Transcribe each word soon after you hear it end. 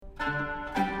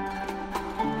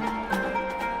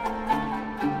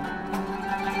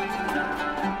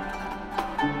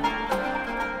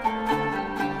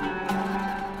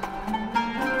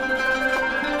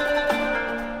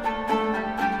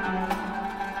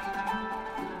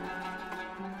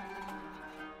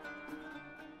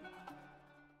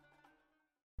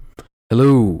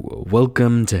Hello,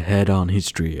 welcome to Head on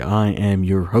History. I am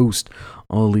your host,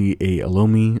 Ollie A.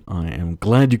 Alomi. I am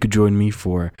glad you could join me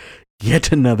for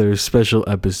yet another special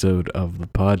episode of the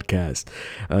podcast.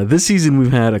 This season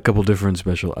we've had a couple different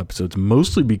special episodes,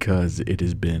 mostly because it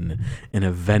has been an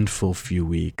eventful few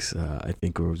weeks. I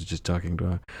think I was just talking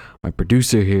to my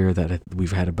producer here that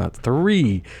we've had about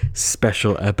 3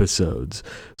 special episodes.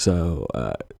 So,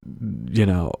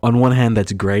 on one hand,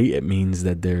 that's great. It means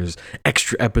that there's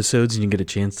extra episodes and you get a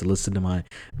chance to listen to my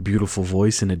beautiful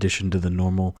voice in addition to the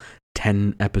normal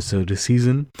 10 episode a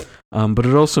season. But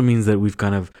it also means that we've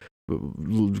kind of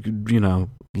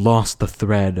lost the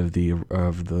thread of the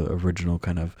original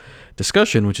kind of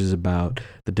discussion, which is about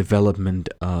the development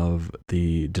of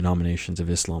the denominations of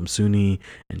Islam, Sunni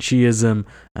and Shiism,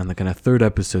 and the kind of third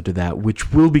episode to that,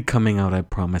 which will be coming out, I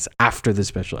promise, after the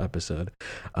special episode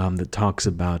that talks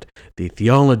about the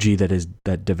theology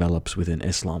that develops within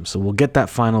Islam. So we'll get that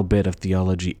final bit of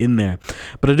theology in there.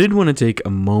 But I did want to take a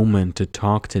moment to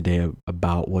talk today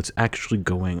about what's actually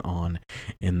going on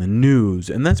in the news,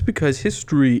 and that's because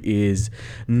history is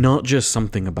not just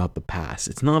something about the past.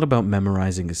 It's not about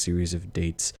memorizing a series of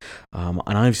dates. And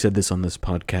I've said this on this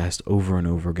podcast over and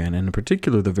over again. And in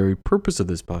particular, the very purpose of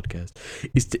this podcast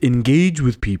is to engage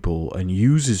with people and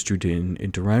use history to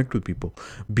interact with people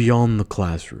beyond the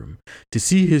classroom, to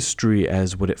see history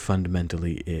as what it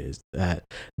fundamentally is,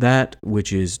 that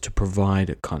which is to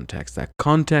provide context. That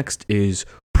context is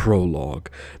prologue,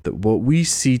 that what we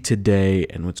see today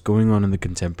and what's going on in the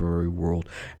contemporary world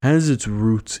has its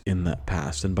roots in that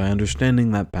past. And by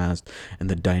understanding that past and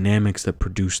the dynamics that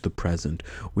produce the present,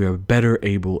 we are better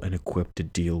able and equipped to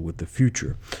deal with the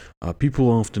future. People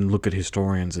often look at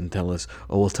historians and tell us,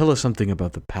 tell us something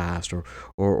about the past or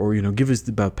give us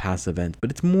about past events.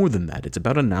 But it's more than that. It's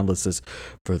about analysis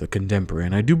for the contemporary.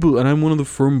 And I'm one of the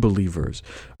firm believers.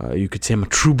 You could say I'm a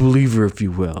true believer, if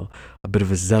you will, a bit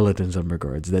of a zealot in some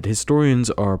regards, that historians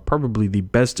are probably the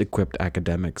best equipped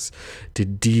academics to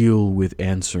deal with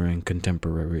answering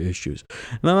contemporary issues.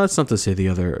 Now, that's not to say the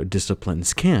other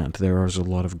disciplines can't. There are a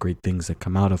lot of great things that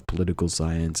come out of political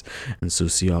science and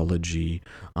sociology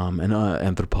and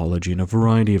anthropology and a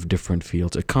variety of different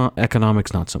fields.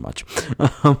 Economics, not so much.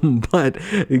 But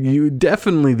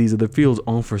these other fields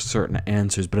offer certain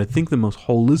answers. But I think the most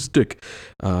holistic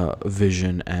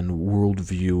vision and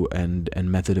worldview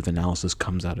and method of analysis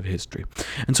comes out of history.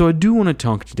 And so I do want to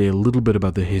talk today a little bit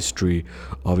about the history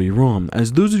of Iran.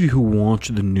 As those of you who watch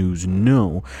the news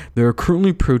know, there are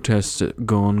currently protests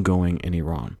ongoing in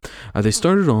Iran. They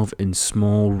started off in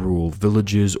small rural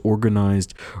villages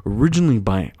organized originally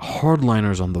by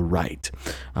hardliners on the right.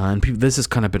 This has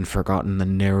kind of been forgotten. The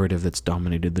narrative that's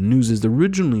dominated the news is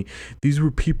originally these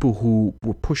were people who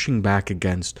were pushing back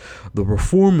against the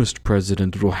reformist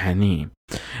president Rouhani.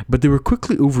 But they were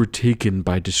quickly overtaken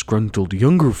by disgruntled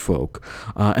younger folk,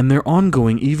 and they're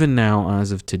ongoing even now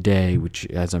as of today, which,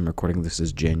 as I'm recording this,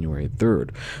 is January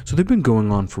 3rd. So they've been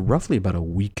going on for roughly about a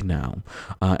week now,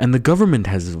 and the government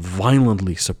has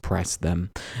violently suppressed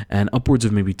them, and upwards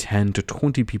of maybe 10 to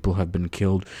 20 people have been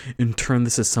killed. In turn,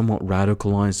 this has somewhat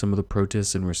radicalized some of the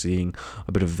protests, and we're seeing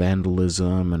a bit of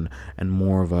vandalism and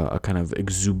more of a kind of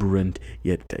exuberant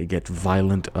yet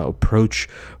violent approach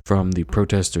from the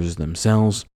protesters themselves.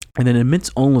 And then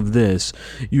amidst all of this,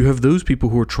 you have those people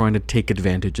who are trying to take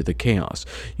advantage of the chaos.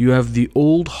 You have the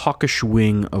old hawkish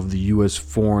wing of the U.S.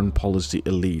 foreign policy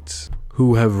elites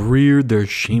who have reared their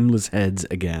shameless heads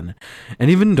again.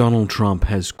 And even Donald Trump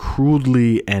has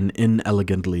crudely and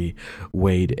inelegantly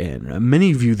weighed in.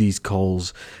 Many view these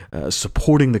calls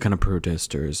supporting the kind of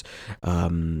protesters,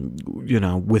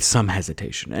 with some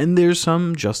hesitation. And there's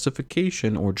some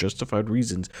justification or justified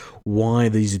reasons why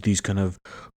these kind of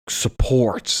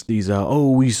supports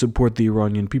we support the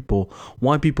Iranian people,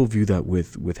 why people view that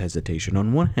with hesitation.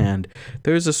 On one hand,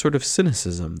 there's a sort of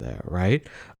cynicism there, right?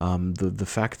 The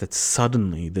fact that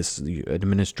suddenly the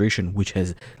administration, which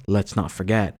has, let's not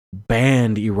forget,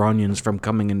 banned Iranians from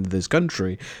coming into this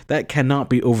country, that cannot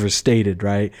be overstated,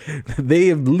 right? They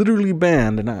have literally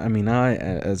banned, and I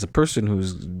as a person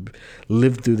who's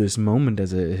lived through this moment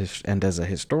as a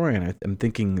historian, I'm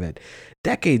thinking that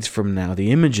decades from now,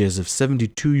 the images of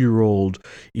 72-year-old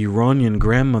Iranian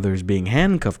grandmothers being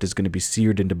handcuffed is going to be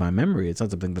seared into my memory. It's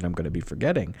not something that I'm going to be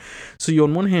forgetting. So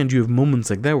on one hand, you have moments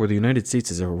like that where the United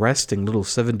States is arresting little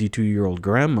 72-year-old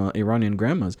Iranian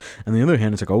grandmas, and on the other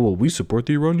hand, it's like, we support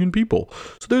the Iranian Iranian people.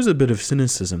 So there's a bit of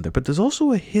cynicism there, but there's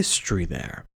also a history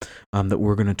there that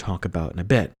we're going to talk about in a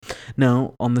bit.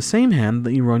 Now, on the same hand,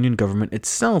 the Iranian government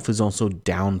itself is also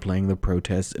downplaying the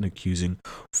protests and accusing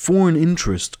foreign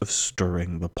interests of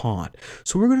stirring the pot.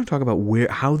 So we're going to talk about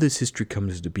how this history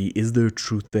comes to be. Is there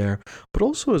truth there? But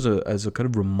also as a kind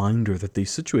of reminder that the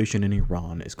situation in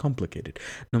Iran is complicated.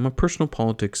 Now, my personal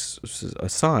politics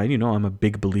aside, I'm a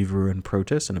big believer in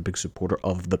protests and a big supporter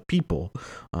of the people.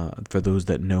 For those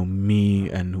that know me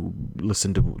and who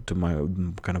listen to my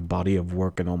kind of body of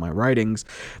work and all my writings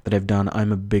that I've done,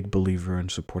 I'm a big believer in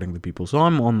supporting the people. So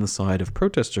I'm on the side of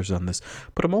protesters on this,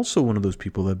 but I'm also one of those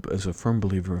people that is a firm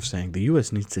believer of saying the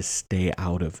U.S. needs to stay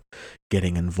out of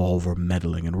getting involved or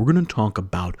meddling. And we're going to talk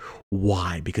about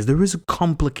why, because there is a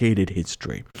complicated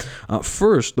history.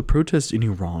 First, the protests in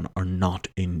Iran are not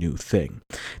a new thing.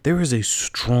 There is a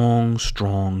strong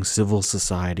civil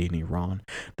society in Iran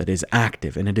that is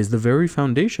active, and it is the very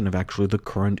foundation of actually the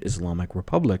current Islamic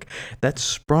Republic that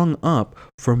sprung up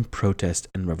from protest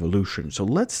and revolution. So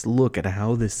let's look at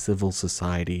how this civil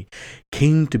society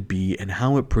came to be and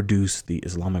how it produced the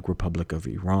Islamic Republic of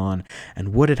Iran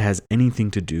and what it has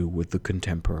anything to do with the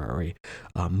contemporary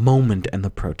moment and the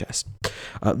protest.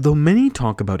 Though many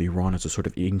talk about Iran as a sort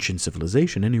of ancient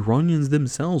civilization, and Iranians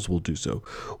themselves will do so,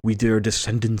 we are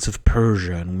descendants of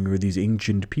Persia and we are these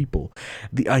ancient people,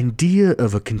 the idea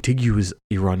of a contiguous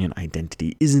Iranian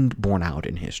identity isn't borne out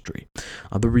in history.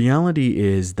 The reality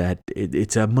is that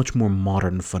it's a much more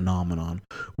modern phenomenon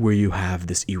where you have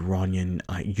this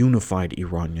unified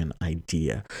Iranian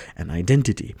idea and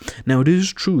identity. Now, it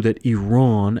is true that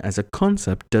Iran as a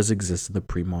concept does exist in the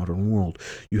pre-modern world.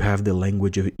 You have the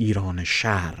language of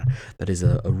Iran-Shar, that is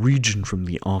a region from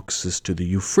the Oxus to the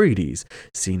Euphrates,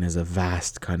 seen as a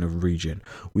vast kind of region.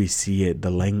 We see it.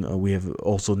 We have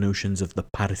also notions of the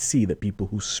Parsi, the people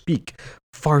who speak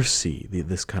Farsi,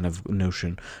 this kind of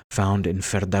notion found in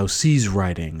Ferdowsi's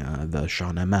writing, the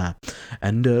Shahnameh,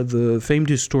 and the famed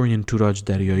historian Turaj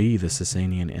Daryai, the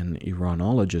Sasanian and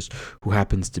Iranologist, who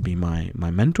happens to be my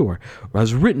mentor,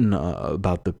 has written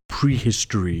about the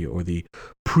prehistory or the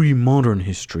pre-modern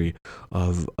history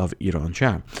of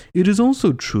Iran-Shah. It is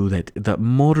also true that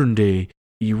modern-day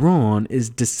Iran is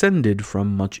descended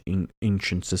from much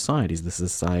ancient societies, the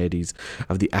societies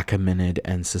of the Achaemenid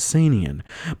and Sasanian,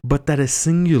 but that a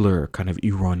singular kind of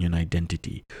Iranian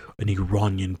identity, an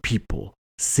Iranian people,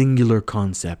 singular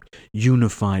concept,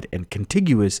 unified and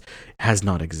contiguous, has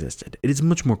not existed. It is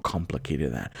much more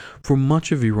complicated than that. For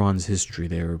much of Iran's history,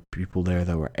 there are people there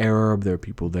that were Arab, there are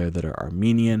people there that are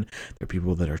Armenian, there are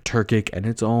people that are Turkic, and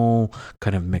it's all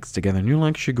kind of mixed together. And you're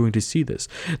actually going to see this.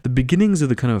 The beginnings of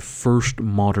the kind of first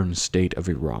modern state of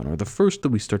Iran, or the first that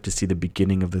we start to see the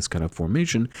beginning of this kind of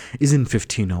formation, is in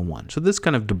 1501. So this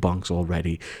kind of debunks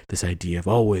already this idea of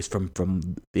always from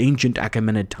the ancient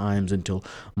Achaemenid times until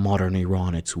modern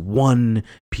Iran, it's one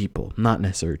people. Not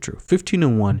necessarily true.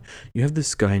 1501, you have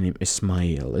this guy named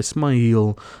Ismail.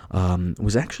 Ismail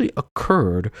was actually a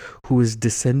Kurd who is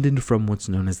descended from what's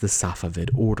known as the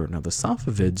Safavid order. Now, the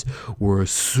Safavids were a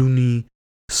Sunni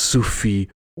Sufi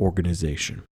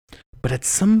organization. But at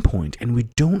some point, and we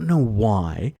don't know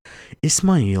why,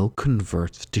 Ismail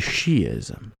converts to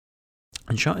Shi'ism.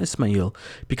 And Shah Ismail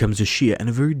becomes a Shia, and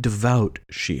a very devout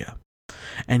Shia.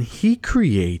 And he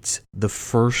creates the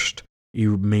first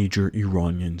major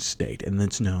Iranian state, and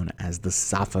that's known as the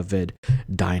Safavid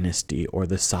dynasty or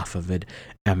the Safavid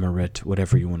Emirate,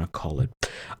 whatever you want to call it.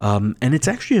 And it's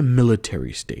actually a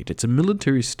military state. It's a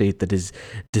military state that is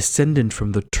descendant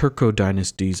from the Turco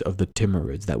dynasties of the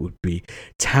Timurids. That would be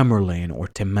Tamerlane or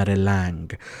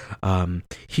Tamerlang.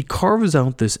 He carves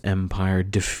out this empire,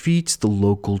 defeats the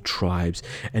local tribes,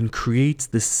 and creates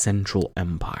this central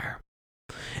empire.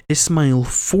 Ismail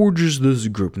forges this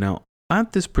group. Now,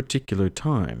 at this particular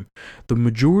time, the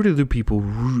majority of the people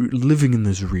living in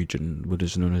this region, what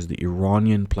is known as the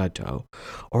Iranian plateau,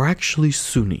 are actually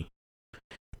Sunni.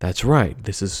 That's right.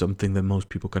 This is something that most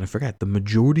people kind of forget. The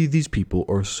majority of these people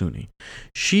are Sunni.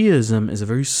 Shi'ism is a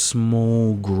very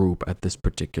small group at this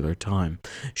particular time.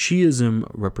 Shi'ism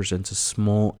represents a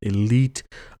small elite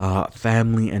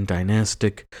family and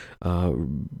dynastic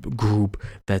group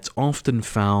that's often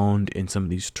found in some of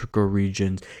these Turco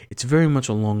regions. It's very much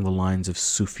along the lines of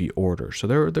Sufi order. So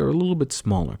they're a little bit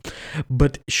smaller.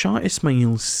 But Shah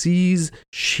Ismail sees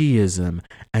Shi'ism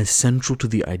as central to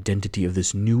the identity of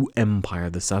this new empire,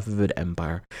 the Safavid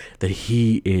empire that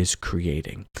he is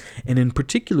creating. And in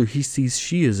particular, he sees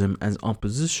Shi'ism as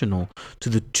oppositional to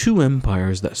the two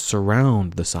empires that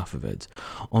surround the Safavids.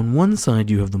 On one side,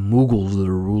 you have the Mughals that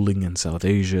are ruling in South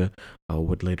Asia,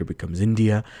 what later becomes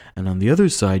India, and on the other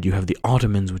side, you have the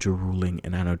Ottomans, which are ruling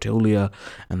in Anatolia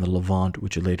and the Levant,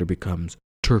 which later becomes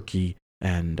Turkey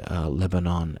and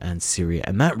Lebanon and Syria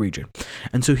and that region.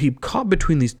 And so he caught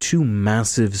between these two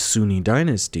massive Sunni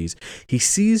dynasties. He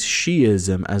sees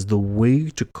Shi'ism as the way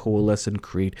to coalesce and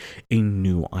create a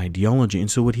new ideology. And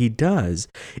so what he does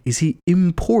is he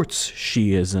imports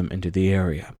Shi'ism into the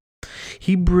area.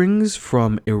 He brings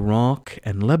from Iraq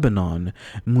and Lebanon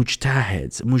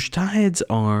mujtahids. Mujtahids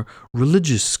are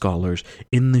religious scholars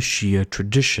in the Shia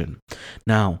tradition.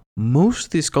 Now, most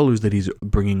of the scholars that he's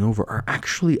bringing over are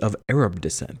actually of Arab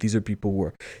descent. These are people who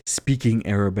are speaking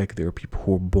Arabic. They are people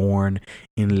who are born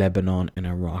in Lebanon and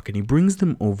Iraq. And he brings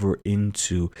them over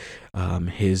into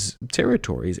his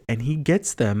territories, and he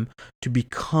gets them to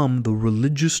become the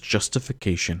religious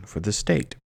justification for the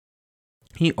state.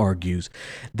 He argues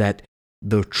that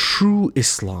the true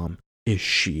Islam is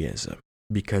Shi'ism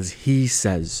because he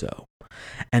says so.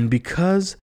 And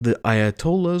because the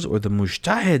Ayatollahs or the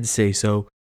Mujtahids say so,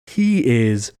 he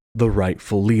is the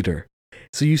rightful leader.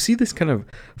 So you see this kind of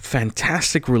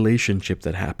fantastic relationship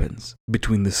that happens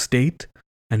between the state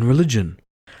and religion.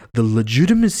 The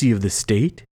legitimacy of the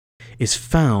state is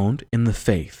found in the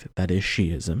faith, that is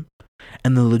Shi'ism,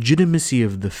 and the legitimacy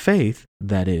of the faith,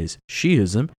 that is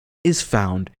Shi'ism, is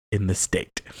found in the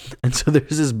state. And so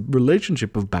there's this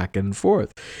relationship of back and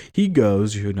forth. He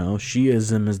goes,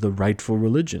 Shi'ism is the rightful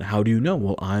religion. How do you know?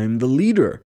 Well, I'm the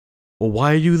leader. Well,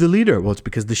 why are you the leader? Well, it's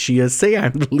because the Shias say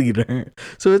I'm the leader.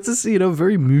 So it's this,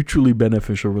 very mutually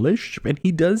beneficial relationship. And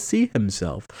he does see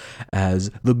himself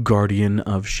as the guardian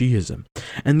of Shi'ism.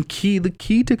 And the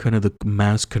key to kind of the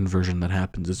mass conversion that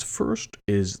happens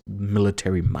is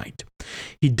military might.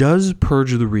 He does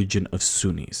purge the region of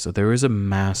Sunnis. So there is a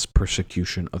mass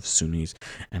persecution of Sunnis.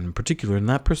 And in particular, and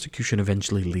that persecution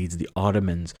eventually leads the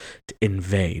Ottomans to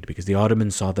invade because the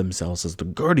Ottomans saw themselves as the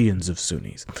guardians of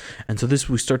Sunnis. And so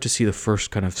we start to see the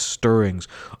first kind of stirrings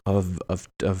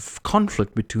of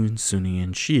conflict between Sunni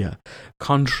and Shia,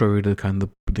 contrary to kind of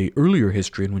the earlier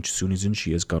history in which Sunnis and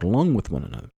Shias got along with one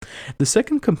another. The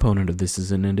second component of this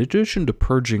is, in addition to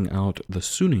purging out the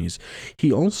Sunnis,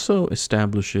 he also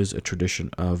establishes a tradition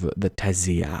of the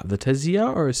Taziyah. The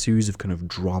Taziyah are a series of kind of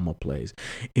drama plays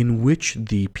in which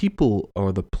the people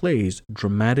or the plays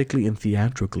dramatically and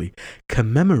theatrically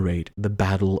commemorate the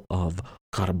Battle of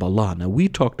Karbala. Now, we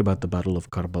talked about the Battle of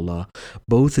Karbala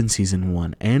both in Season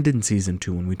 1 and in Season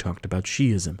 2 when we talked about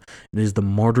Shi'ism. It is the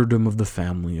martyrdom of the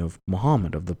family of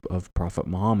Muhammad, of Prophet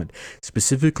Muhammad,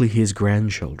 specifically his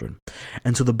grandchildren.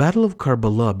 And so the Battle of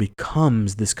Karbala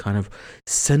becomes this kind of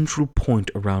central point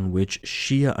around which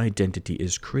Shia identity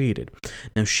is created.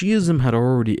 Now, Shi'ism had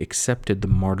already accepted the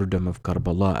martyrdom of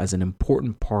Karbala as an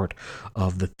important part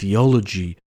of the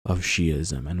theology of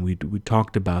Shi'ism, and we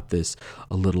talked about this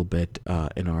a little bit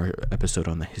in our episode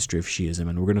on the history of Shi'ism,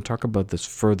 and we're going to talk about this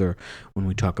further when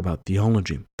we talk about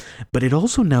theology. But it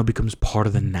also now becomes part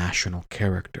of the national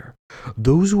character.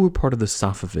 Those who are part of the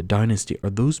Safavid dynasty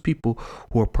are those people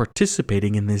who are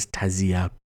participating in this Taziyah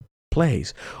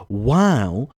plays,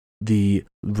 while the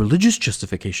religious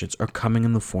justifications are coming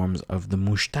in the forms of the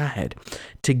Mujtahid.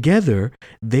 Together,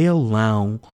 they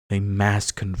allow a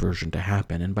mass conversion to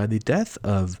happen. And by the death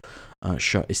of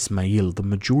Shah Ismail, the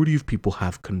majority of people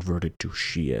have converted to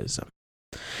Shi'ism.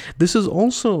 This is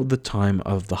also the time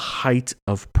of the height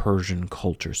of Persian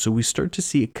culture. So we start to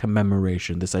see a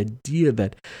commemoration, this idea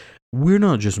that we're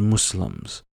not just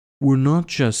Muslims. We're not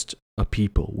just a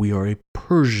people. We are a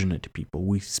Persianate people.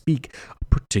 We speak a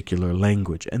particular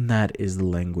language, and that is the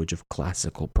language of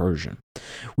classical Persian.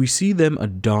 We see them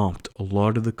adopt a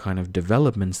lot of the kind of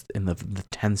developments in the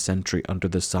 10th century under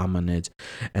the Samanids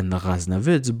and the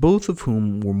Ghaznavids, both of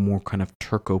whom were more kind of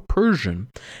Turco-Persian.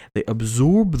 They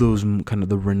absorb those kind of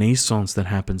the renaissance that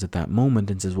happens at that moment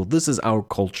and says, well, this is our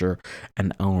culture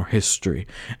and our history.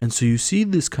 And so you see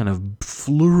this kind of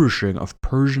flourishing of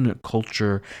Persianate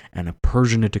culture and a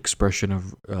Persianate expression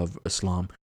of Islam,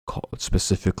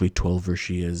 specifically Twelver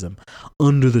Shi'ism,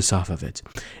 under the Safavids.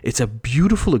 It's a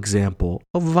beautiful example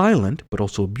of violent, but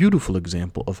also a beautiful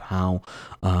example of how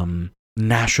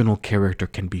national character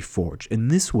can be forged. In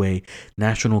this way,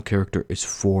 national character is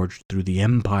forged through the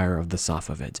empire of the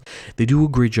Safavids. They do a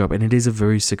great job, and it is a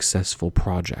very successful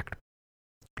project.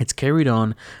 It's carried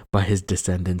on by his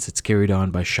descendants. It's carried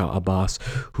on by Shah Abbas,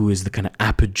 who is the kind of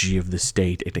apogee of the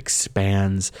state. It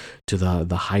expands to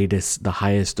the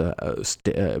highest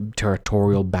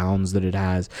territorial bounds that it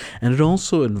has, and it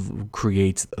also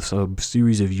creates a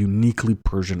series of uniquely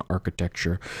Persian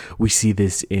architecture. We see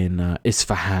this in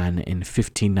Isfahan in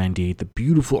 1598. The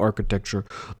beautiful architecture,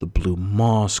 the blue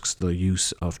mosques, the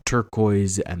use of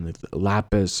turquoise and the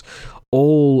lapis,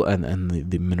 and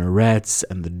the minarets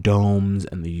and the domes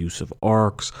and the use of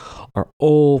arcs are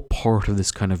all part of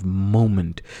this kind of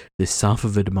moment, this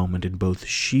Safavid moment in both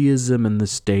Shiism and the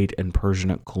state and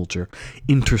Persianate culture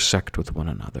intersect with one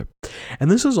another. And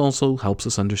this also helps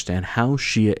us understand how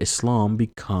Shia Islam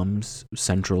becomes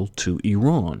central to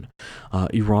Iran.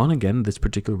 Iran, again, this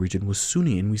particular region was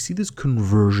Sunni, and we see this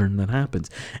conversion that happens.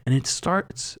 And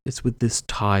it's with this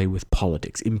tie with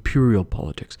politics, imperial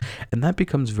politics, and that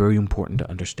becomes very important to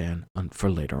understand for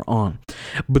later on.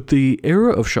 But the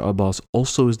era of Shah Abbas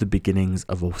also is the beginnings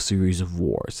of a series of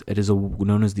wars. It is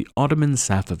known as the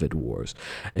Ottoman-Safavid Wars,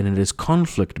 and it is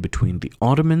conflict between the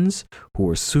Ottomans, who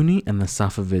are Sunni, and the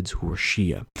Safavids, who are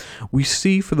Shia. We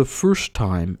see for the first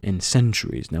time in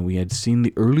centuries, now we had seen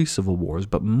the early civil wars,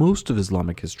 but most of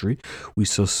Islamic history, we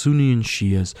saw Sunni and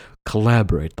Shias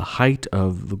collaborate. The height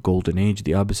of the Golden Age,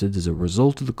 the Abbasids, is a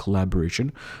result of the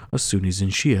collaboration of Sunnis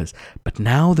and Shias. But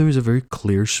now there is a very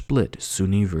clear split,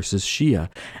 Sunni versus Shia,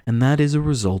 and that is a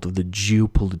result of the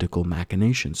geopolitical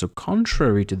machination. So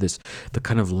contrary to this, the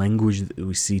kind of language that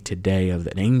we see today of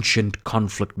an ancient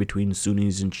conflict between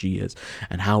Sunnis and Shias,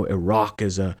 and how Iraq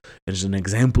is an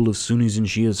example of Sunnis and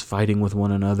Shias fighting with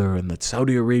one another, and that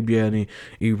Saudi Arabia and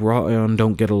Iran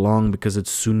don't get along because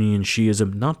it's Sunni and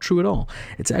Shiism. Not true at all.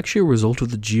 It's actually a result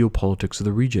of the geopolitics of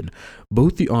the region.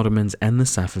 Both the Ottomans and the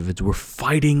Safavids were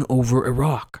fighting over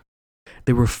Iraq.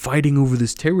 They were fighting over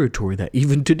this territory that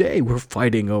even today we're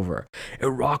fighting over.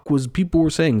 People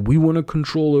were saying, we want to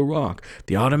control Iraq.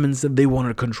 The Ottomans said they wanted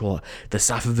to control it. The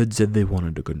Safavids said they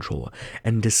wanted to control it.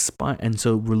 And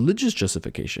so religious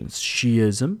justifications,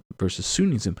 Shiism versus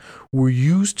Sunnism, were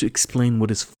used to explain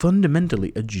what is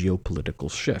fundamentally a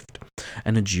geopolitical shift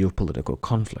and a geopolitical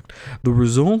conflict. The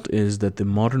result is that the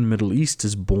modern Middle East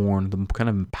is born, the kind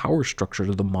of power structure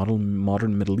of the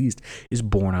modern Middle East is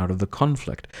born out of the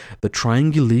conflict. The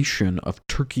triangulation of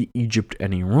Turkey, Egypt,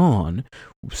 and Iran,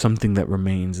 something that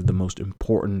remains the most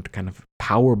important kind of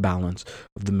power balance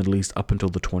of the Middle East up until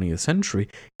the 20th century,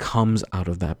 comes out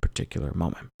of that particular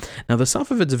moment. Now, the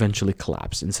Safavids eventually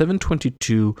collapse. In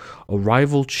 722, a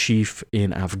rival chief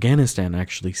in Afghanistan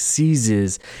actually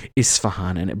seizes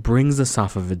Isfahan, and it brings the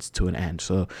Safavids to an end.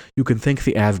 So you can thank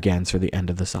the Afghans for the end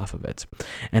of the Safavids.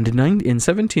 And in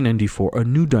 1794, a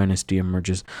new dynasty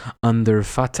emerges under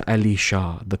Fath Ali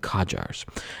Shah, the Qajars.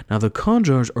 Now, the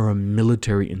Qajars are a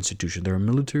military institution. They're a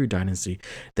military dynasty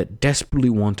that desperately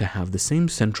want to have the same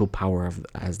central power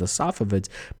as the Safavids,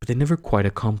 but they never quite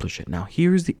accomplish it. Now,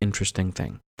 here's the interesting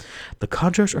thing. The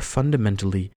Qajars are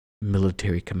fundamentally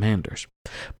military commanders,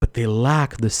 but they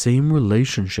lack the same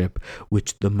relationship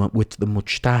with the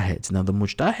Mujtahids. Now, the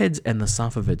Mujtahids and the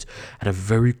Safavids had a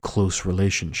very close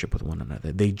relationship with one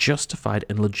another. They justified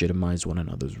and legitimized one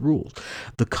another's rules.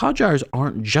 The Qajars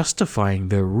aren't justifying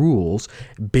their rules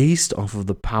based off of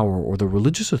the power or the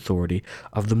religious authority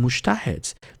of the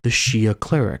Mujtahids, the Shia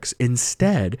clerics.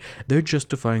 Instead, they're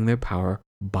justifying their power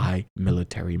by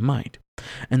military might.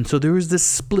 And so there is this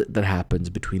split that happens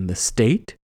between the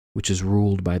state, which is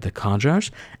ruled by the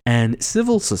Qajars, and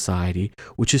civil society,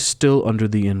 which is still under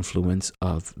the influence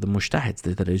of the Mujtahids,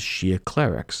 that is Shia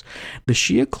clerics. The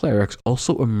Shia clerics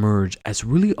also emerge as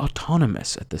really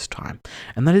autonomous at this time,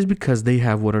 and that is because they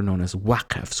have what are known as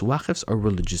waqfs. Waqfs are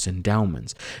religious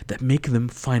endowments that make them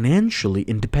financially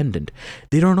independent.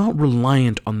 They are not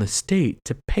reliant on the state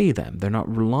to pay them. They're not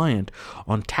reliant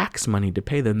on tax money to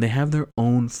pay them. They have their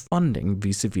own funding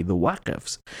vis-a-vis the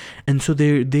waqfs. And so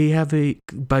they have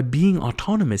by being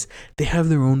autonomous, they have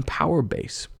their own power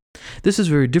base. This is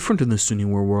very different in the Sunni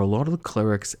world, where a lot of the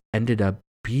clerics ended up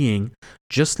being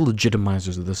just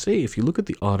legitimizers of the state. If you look at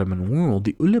the Ottoman world,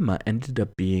 the ulama ended up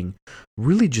being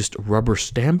really just rubber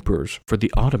stampers for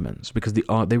the Ottomans, because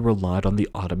they relied on the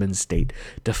Ottoman state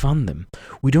to fund them.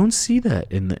 We don't see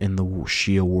that in the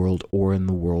Shia world or in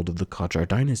the world of the Qajar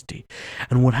dynasty.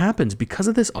 And what happens, because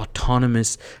of this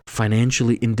autonomous,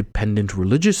 financially independent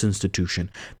religious institution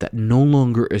that no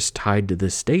longer is tied to the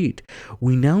state,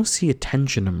 we now see a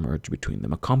tension emerge between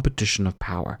them, a competition of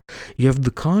power. You have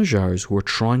the Qajars, who are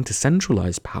trying to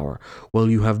centralize power, while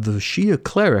you have the Shia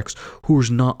clerics who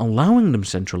are not allowing them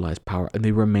centralized power, and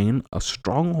they remain a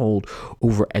stronghold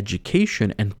over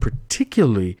education and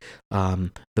particularly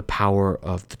the power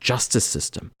of the justice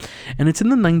system. And it's in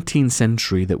the 19th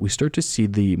century that we start to see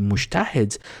the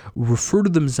Mujtahids refer to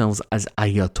themselves as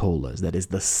ayatollahs, that is,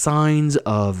 the signs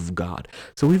of God.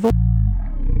 So we've all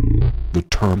the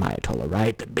term Ayatollah,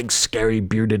 right? The big scary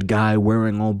bearded guy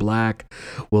wearing all black.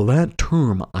 Well, that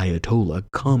term Ayatollah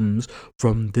comes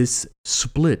from this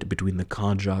split between the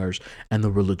Qajars and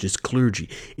the religious clergy.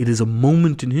 It is a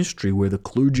moment in history where the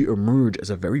clergy emerge as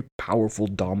a very powerful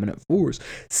dominant force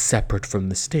separate from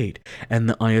the state. And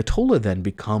the Ayatollah then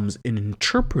becomes an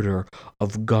interpreter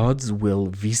of God's will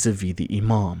vis-a-vis the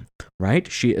Imam, right?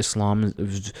 Shia Islam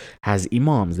has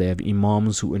imams. They have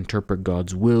imams who interpret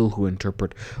God's will, who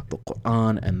interpret the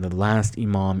Quran, and the last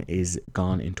imam is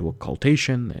gone into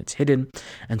occultation, it's hidden.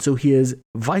 And so he has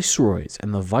viceroys,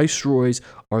 and the viceroys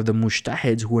are the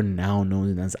mujtahids who are now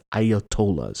known as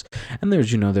ayatollahs. And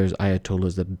there's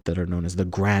ayatollahs that are known as the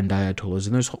grand ayatollahs,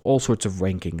 and there's all sorts of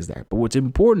rankings there. But what's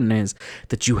important is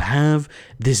that you have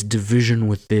this division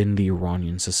within the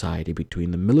Iranian society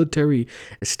between the military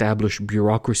established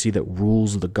bureaucracy that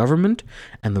rules the government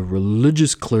and the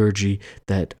religious clergy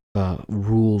that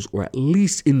rules or at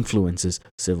least influences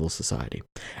civil society.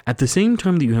 At the same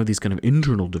time that you have these kind of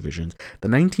internal divisions, the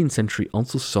 19th century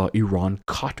also saw Iran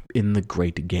caught in the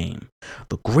Great Game.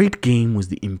 The Great Game was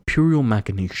the imperial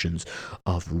machinations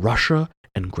of Russia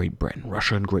and Great Britain.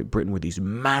 Russia and Great Britain were these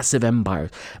massive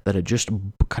empires that had just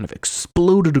kind of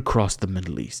exploded across the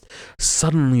Middle East.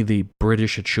 Suddenly the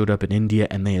British had showed up in India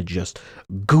and they had just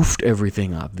goofed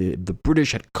everything up. The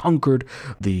British had conquered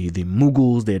the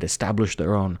Mughals. They had established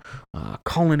their own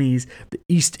colonies. The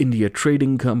East India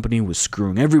Trading Company was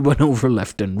screwing everyone over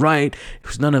left and right. It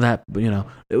was none of that,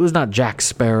 it was not Jack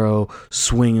Sparrow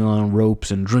swinging on ropes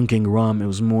and drinking rum. It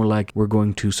was more like, we're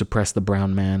going to suppress the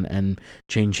brown man and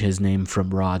change his name from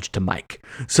Raj to Mike.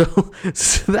 So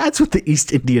that's what the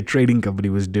East India Trading Company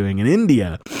was doing in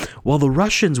India, while the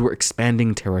Russians were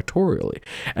expanding territorially.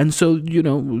 And so,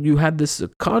 you had this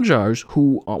Qajars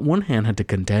who on one hand had to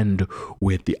contend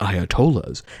with the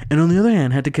Ayatollahs, and on the other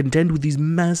hand had to contend with these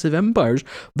massive empires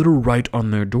that are right on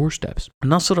their doorsteps.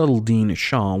 Nasr al-Din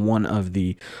Shah, one of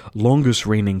the longest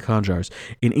reigning Qajars,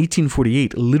 in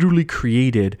 1848 literally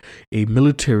created a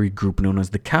military group known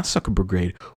as the Cossack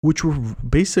Brigade, which were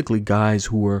basically guys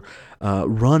who were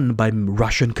run by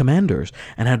Russian commanders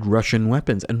and had Russian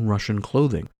weapons and Russian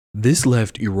clothing. This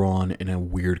left Iran in a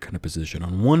weird kind of position.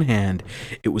 On one hand,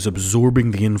 it was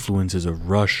absorbing the influences of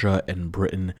Russia and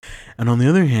Britain, and on the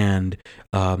other hand,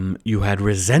 you had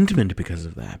resentment because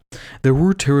of that. There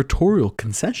were territorial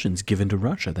concessions given to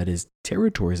Russia, that is,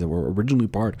 territories that were originally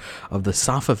part of the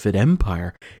Safavid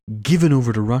Empire given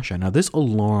over to Russia. Now, this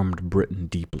alarmed Britain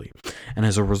deeply, and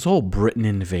as a result, Britain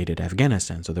invaded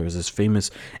Afghanistan. So there was this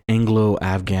famous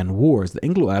Anglo-Afghan Wars. The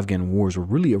Anglo-Afghan Wars were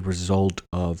really a result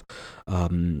of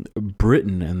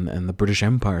Britain and the British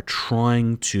Empire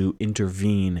trying to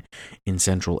intervene in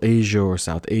Central Asia or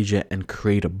South Asia and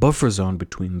create a buffer zone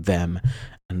between them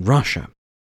and Russia.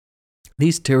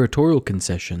 These territorial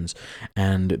concessions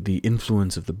and the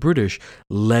influence of the British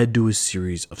led to a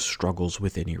series of struggles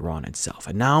within Iran itself.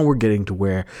 And now we're getting to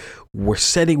where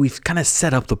we've kind of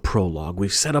set up the prologue,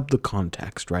 we've set up the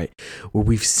context, right? Where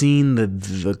we've seen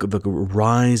the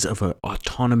rise of an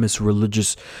autonomous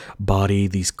religious body,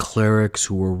 these clerics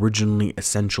who were originally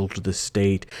essential to the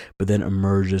state, but then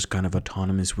emerged as kind of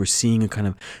autonomous. We're seeing a kind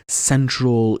of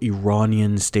central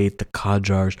Iranian state, the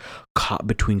Qajars, caught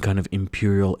between kind of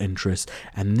imperial interests.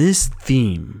 And this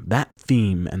theme,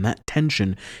 and that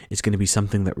tension is going to be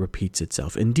something that repeats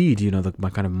itself. Indeed, my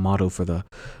kind of motto for the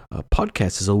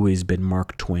podcast has always been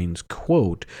Mark Twain's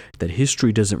quote that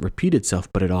history doesn't repeat itself,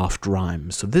 but it oft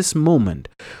rhymes. So this moment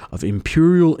of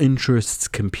imperial interests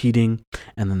competing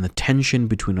and then the tension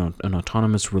between an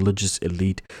autonomous religious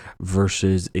elite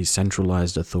versus a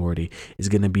centralized authority is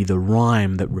going to be the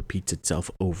rhyme that repeats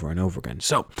itself over and over again.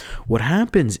 So what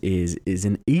happens is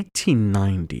in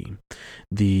 1890,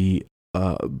 the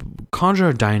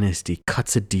Qajar dynasty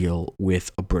cuts a deal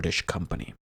with a British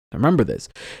company. Now remember this,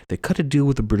 they cut a deal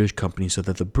with the British company so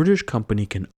that the British company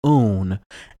can own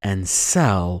and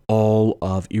sell all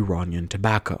of Iranian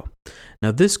tobacco.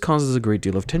 Now this causes a great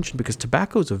deal of tension because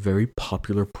tobacco is a very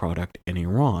popular product in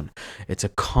Iran. It's a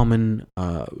common,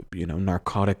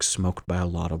 narcotic smoked by a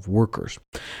lot of workers.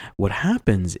 What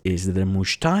happens is that the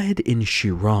Mujtahid in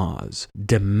Shiraz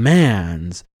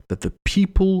demands that the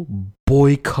people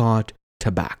boycott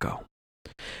tobacco.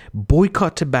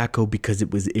 Boycott tobacco because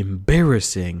it was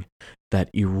embarrassing that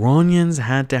Iranians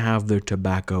had to have their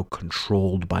tobacco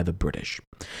controlled by the British.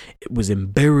 It was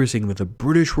embarrassing that the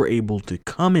British were able to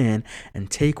come in and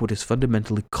take what is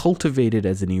fundamentally cultivated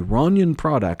as an Iranian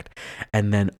product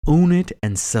and then own it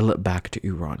and sell it back to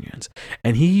Iranians.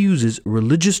 And he uses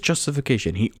religious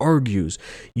justification. He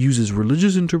uses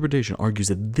religious interpretation, argues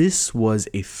that this was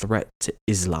a threat to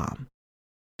Islam.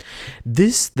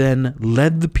 This then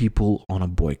led the people on a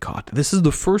boycott. This is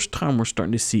the first time we're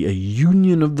starting to see a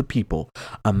union of the people,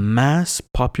 a mass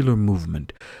popular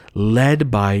movement led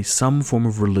by some form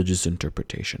of religious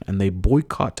interpretation, and they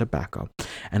boycott tobacco.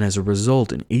 And as a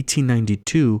result, in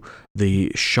 1892,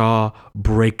 the Shah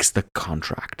breaks the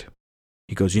contract.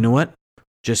 He goes, you know what?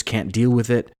 Just can't deal with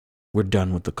it. We're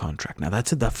done with the contract. Now,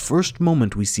 that's at the first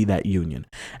moment we see that union,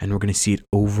 and we're going to see it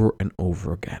over and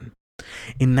over again.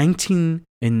 In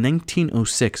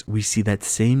 1906, we see that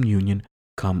same union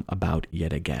come about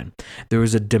yet again. There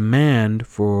is a demand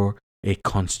for a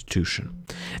constitution.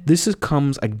 This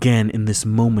comes again in this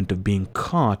moment of being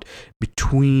caught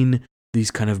between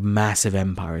these kind of massive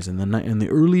empires. In the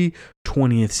early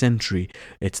 20th century,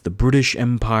 it's the British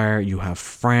Empire, you have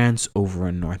France over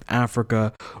in North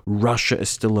Africa, Russia is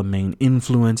still a main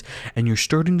influence, and you're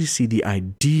starting to see the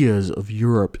ideas of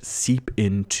Europe seep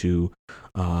into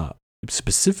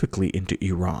specifically into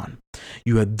Iran.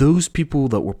 You had those people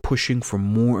that were pushing for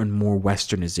more and more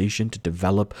westernization to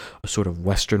develop a sort of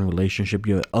Western relationship.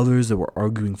 You had others that were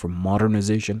arguing for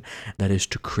modernization, that is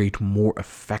to create more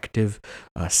effective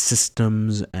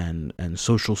systems and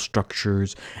social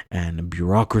structures and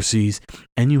bureaucracies.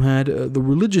 And you had the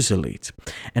religious elites.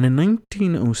 And in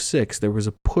 1906, there was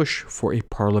a push for a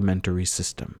parliamentary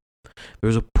system. There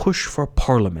was a push for a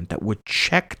parliament that would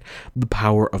check the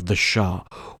power of the Shah,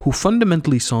 who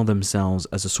fundamentally saw themselves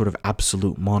as a sort of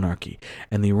absolute monarchy.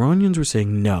 And the Iranians were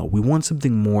saying, no, we want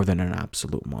something more than an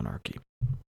absolute monarchy.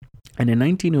 And in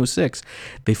 1906,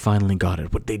 they finally got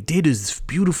it. What they did is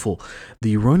beautiful.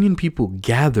 The Iranian people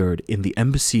gathered in the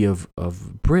embassy of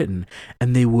Britain,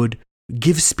 and they would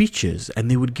give speeches, and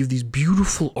they would give these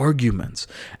beautiful arguments,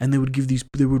 and they would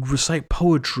recite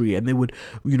poetry, and they would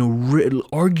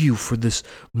argue for this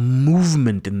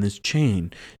movement and this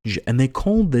change. And they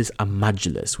called this a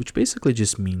majlis, which basically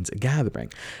just means a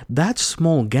gathering. That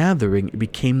small gathering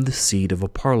became the seed of a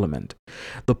parliament.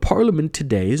 The parliament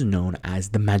today is known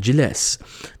as the majlis.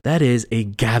 That is a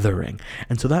gathering.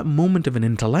 And so that moment of an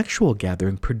intellectual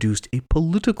gathering produced a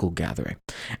political gathering.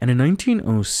 And in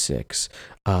 1906,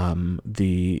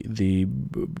 the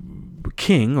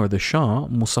king, or the Shah,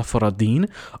 Muzaffar ad-Din,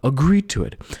 agreed to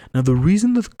it. Now, the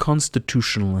reason the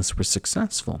constitutionalists were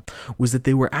successful was that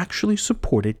they were actually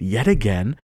supported yet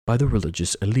again by the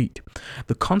religious elite.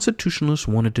 The constitutionalists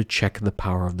wanted to check the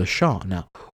power of the Shah. Now,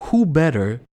 who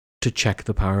better to check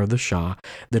the power of the Shah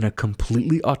than a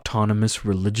completely autonomous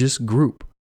religious group?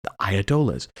 The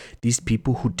Ayatollahs, these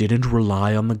people who didn't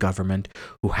rely on the government,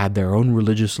 who had their own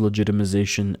religious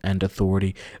legitimization and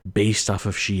authority based off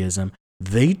of Shiism,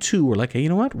 they too were like, hey, you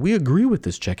know what? We agree with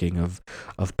this checking of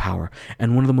power.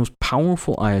 And one of the most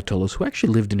powerful Ayatollahs, who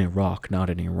actually lived in Iraq, not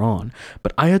in Iran,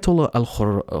 but Ayatollah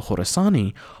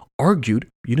al-Khorasani argued,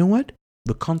 you know what?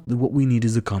 What we need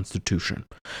is a constitution.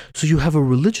 So you have a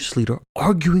religious leader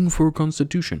arguing for a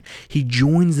constitution. He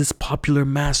joins this popular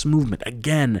mass movement.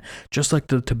 Again, just like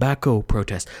the tobacco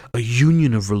protest, a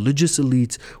union of religious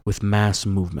elites with mass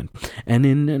movement. And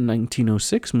in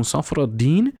 1906, Muzaffar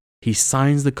ad-Din, he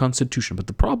signs the constitution. But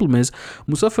the problem is,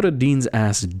 Muzaffar ad-Din's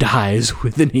ass dies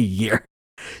within a year.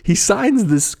 He signs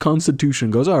this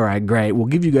constitution, goes, all right, great, we'll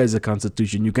give you guys a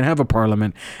constitution, you can have a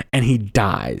parliament, and he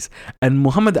dies. And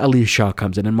Muhammad Ali Shah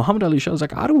comes in, and Muhammad Ali Shah is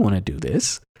like, I don't want to do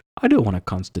this. I don't want a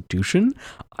constitution.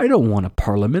 I don't want a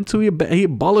parliament. So he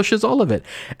abolishes all of it.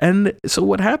 And so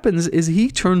what happens is he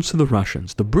turns to the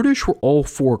Russians. The British were all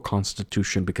for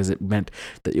constitution because it meant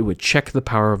that it would check the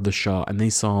power of the Shah, and they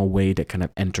saw a way to kind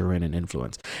of enter in and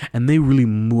influence. And they really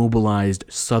mobilized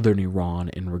southern Iran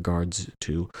in regards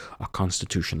to a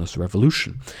constitutionalist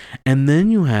revolution. And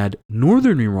then you had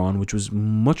northern Iran, which was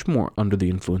much more under the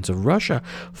influence of Russia,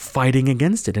 fighting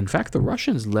against it. In fact, the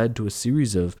Russians led to a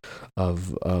series of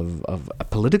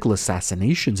political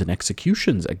assassinations and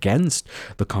executions against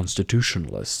the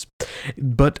constitutionalists.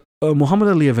 But Muhammad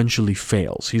Ali eventually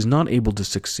fails. He's not able to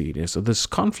succeed. So this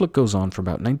conflict goes on from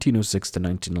about 1906 to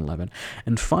 1911.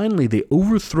 And finally, they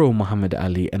overthrow Muhammad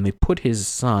Ali and they put his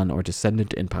son or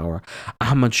descendant in power,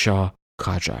 Ahmad Shah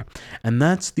Qajar. And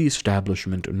that's the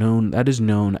establishment that is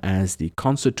known as the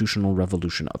Constitutional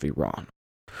Revolution of Iran.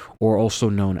 or also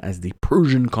known as the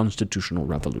Persian Constitutional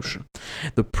Revolution.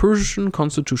 The Persian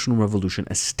Constitutional Revolution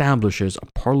establishes a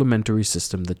parliamentary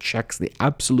system that checks the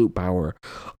absolute power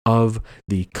of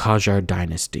the Qajar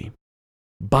dynasty.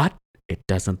 But it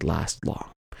doesn't last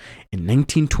long. In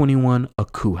 1921, a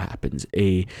coup happens.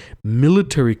 A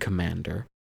military commander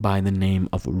by the name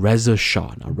of Reza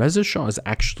Shah. Now, Reza Shah is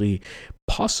actually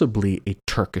possibly a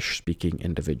Turkish-speaking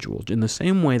individual. In the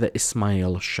same way that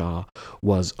Ismail Shah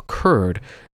was a Kurd,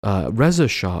 Reza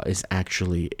Shah is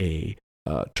actually a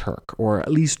Turk, or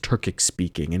at least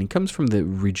Turkic-speaking, and he comes from the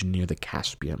region near the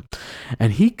Caspian.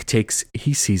 And he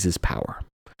seizes power.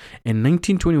 In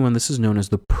 1921, this is known as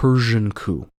the Persian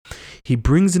coup. He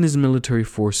brings in his military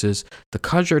forces, the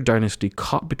Qajar dynasty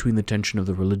caught between the tension of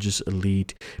the religious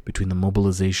elite, between the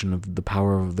mobilization of the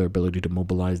power of their ability to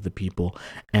mobilize the people,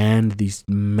 and these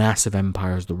massive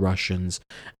empires, the Russians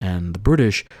and the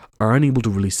British, are unable to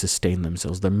really sustain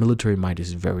themselves. Their military might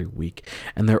is very weak,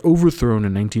 and they're overthrown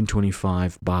in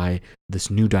 1925 by this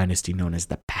new dynasty known as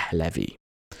the Pahlavi.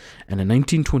 And in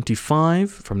 1925,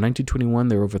 from 1921,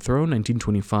 they're overthrown.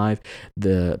 1925,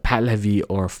 the Pahlavi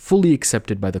are fully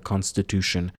accepted by the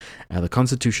constitution. The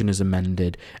constitution is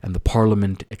amended, and the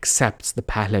parliament accepts the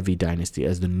Pahlavi dynasty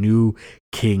as the new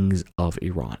kings of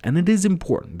Iran. And it is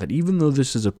important that even though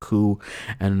this is a coup,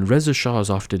 and Reza Shah is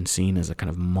often seen as a kind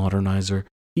of modernizer,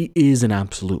 he is an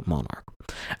absolute monarch.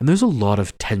 And there's a lot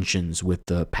of tensions with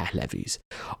the Pahlavis.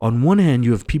 On one hand,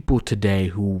 you have people today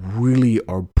who really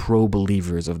are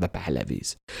pro-believers of the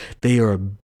Pahlavis. They are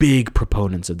big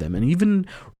proponents of them. And even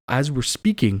as we're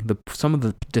speaking, some of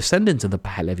the descendants of the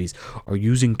Pahlavis are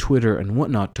using Twitter and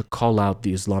whatnot to call out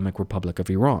the Islamic Republic of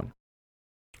Iran.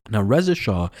 Now, Reza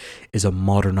Shah is a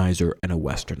modernizer and a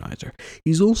westernizer.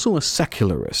 He's also a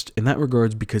secularist in that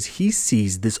regards because he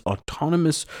sees this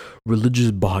autonomous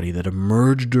religious body that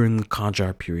emerged during the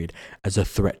Qajar period as a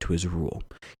threat to his rule.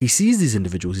 He sees these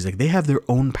individuals, he's like, they have their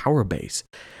own power base,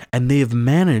 and they have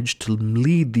managed to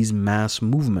lead these mass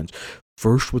movements.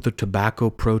 First with the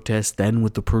tobacco protest, then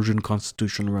with the Persian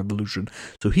Constitutional Revolution.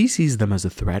 So he sees them as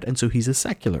a threat, and so he's a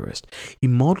secularist. He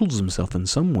models himself in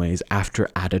some ways after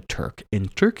Ataturk in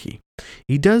Turkey.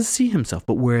 He does see himself,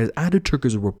 but whereas Ataturk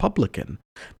is a Republican,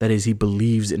 that is, he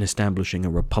believes in establishing a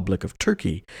Republic of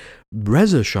Turkey,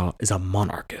 Reza Shah is a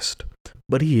monarchist.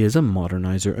 But he is a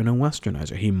modernizer and a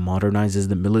westernizer. He modernizes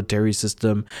the military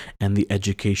system and the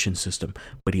education system,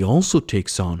 but he also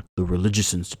takes on the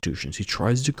religious institutions. He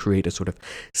tries to create a sort of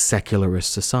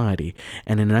secularist society.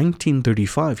 And in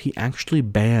 1935, he actually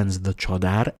bans the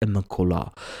chadar and the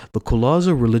kola. The kola is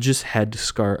a religious head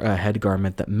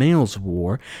garment that males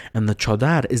wore, and the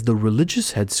chadar is the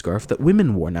religious headscarf that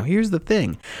women wore. Now, here's the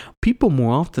thing. People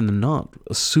more often than not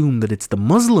assume that it's the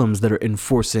Muslims that are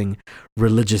enforcing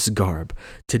religious garb.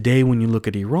 Today, when you look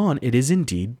at Iran, it is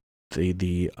indeed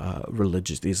the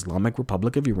Islamic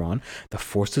Republic of Iran that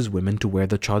forces women to wear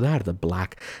the chadar, the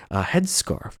black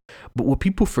headscarf. But what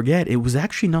people forget, it was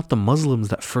actually not the Muslims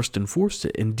that first enforced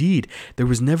it. Indeed, there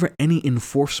was never any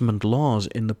enforcement laws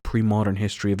in the pre-modern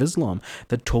history of Islam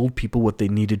that told people what they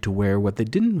needed to wear, what they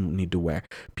didn't need to wear.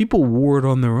 People wore it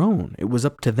on their own. It was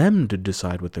up to them to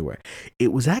decide what they wear.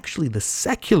 It was actually the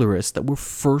secularists that were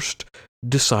first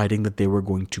deciding that they were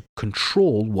going to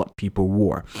control what people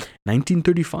wore.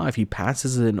 1935, he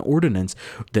passes an ordinance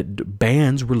that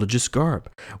bans religious garb.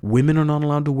 Women are not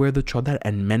allowed to wear the chadar,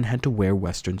 and men had to wear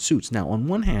Western suits. Now, on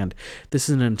one hand, this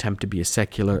is an attempt to be a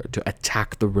secular, to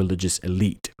attack the religious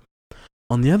elite.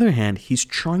 On the other hand, he's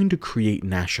trying to create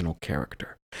national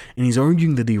character. And he's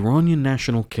arguing that the Iranian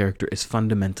national character is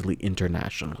fundamentally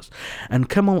internationalist. And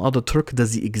Kemal Ataturk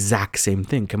does the exact same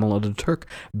thing. Kemal Ataturk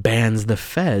bans the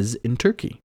fez in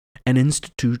Turkey and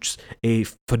institutes a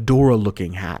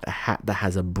fedora-looking hat, a hat that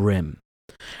has a brim.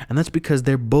 And that's because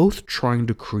they're both trying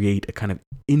to create a kind of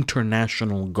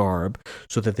international garb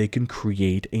so that they can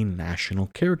create a national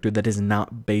character that is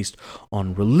not based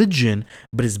on religion,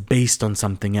 but is based on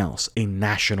something else, a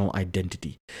national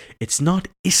identity. It's not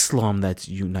Islam that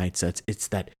unites us, it's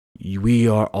that we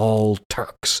are all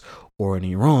Turks, or in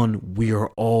Iran, we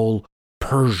are all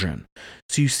Persian.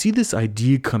 So you see this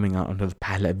idea coming out under the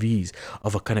Pahlavis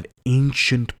of a kind of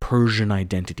ancient Persian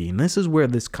identity. And this is where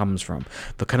this comes from.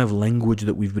 The kind of language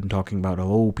that we've been talking about,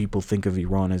 oh, people think of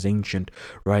Iran as ancient,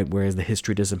 right? Whereas the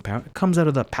history doesn't, it comes out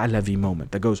of that Pahlavi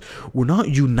moment that goes, we're not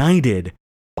united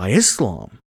by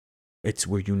Islam.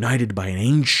 We're united by an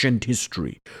ancient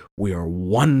history. We are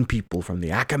one people from the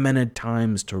Achaemenid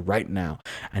times to right now.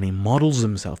 And he models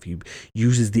himself. He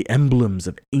uses the emblems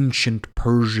of ancient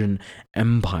Persian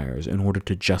empires in order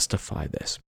to justify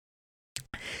this.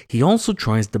 He also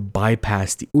tries to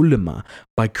bypass the ulama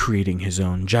by creating his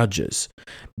own judges.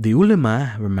 The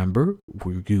ulama, remember,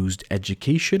 used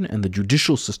education and the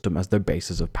judicial system as their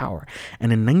basis of power.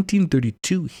 And in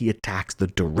 1932, he attacks the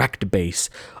direct base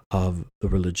of the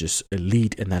religious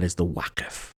elite, and that is the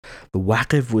waqf. The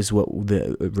waqf was what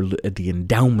the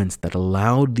endowments that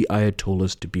allowed the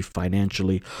ayatollahs to be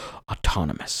financially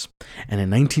autonomous. And in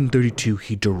 1932,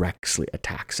 he directly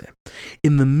attacks it.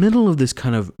 In the middle of this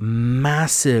kind of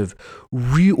massive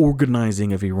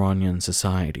reorganizing of Iranian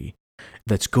society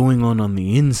that's going on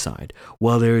the inside,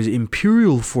 while there is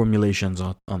imperial formulations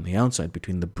on the outside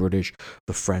between the British,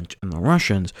 the French, and the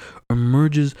Russians,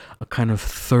 emerges a kind of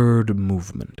third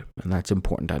movement. And that's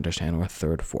important to understand, or a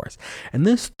third force. And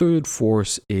this third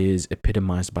force is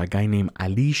epitomized by a guy named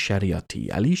Ali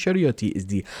Shariati. Ali Shariati is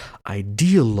the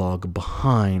ideologue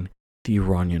behind the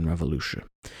Iranian Revolution.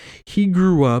 He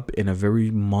grew up in a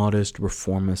very modest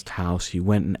reformist house. He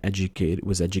went and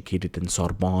was educated in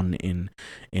Sorbonne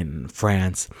in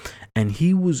France, and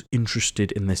he was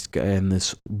interested in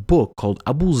this book called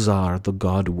Abu Zar, the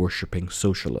God-worshipping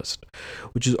socialist,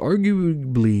 which is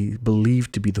arguably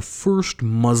believed to be the first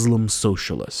Muslim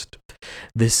socialist.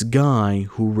 This guy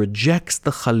who rejects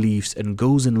the caliphs and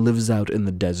goes and lives out in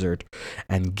the desert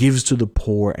and gives to the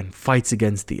poor and fights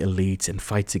against the elites and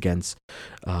fights against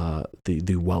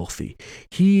the wealthy.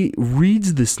 He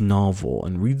reads this novel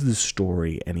and reads this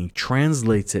story, and he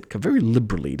translates it very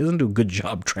liberally. He doesn't do a good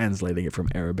job translating it from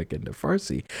Arabic into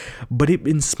Farsi, but it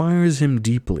inspires him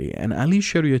deeply. And Ali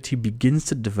Shariati begins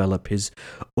to develop his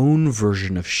own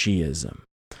version of Shi'ism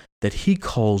that he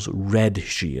calls red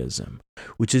Shi'ism,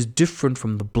 which is different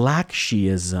from the black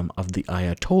Shi'ism of the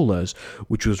Ayatollahs,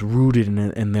 which was rooted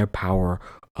in their power,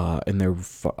 in their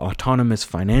autonomous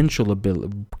financial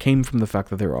ability, came from the fact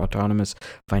that they were autonomous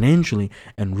financially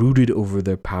and rooted over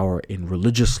their power in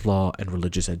religious law and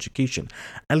religious education.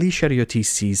 Ali Shariati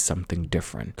sees something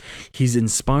different. He's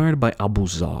inspired by Abu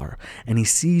Zar, and he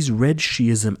sees red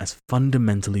Shi'ism as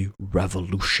fundamentally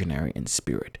revolutionary in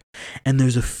spirit. And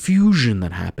there's a fusion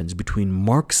that happens between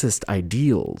Marxist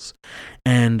ideals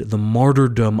and the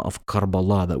martyrdom of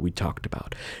Karbala that we talked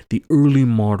about, the early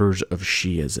martyrs of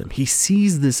Shi'ism. He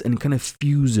sees this and kind of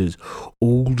fuses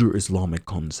older Islamic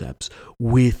concepts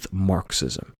with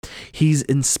Marxism. He's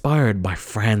inspired by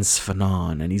Frantz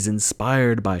Fanon, and he's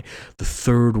inspired by the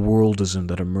third worldism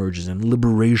that emerges and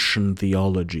liberation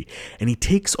theology. And he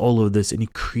takes all of this and he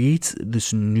creates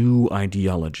this new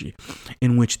ideology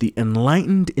in which the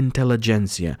enlightened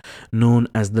intelligentsia, known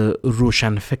as the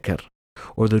Roshan Fikr,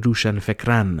 or the Roshan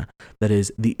Fikran, that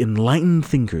is, the enlightened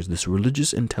thinkers, this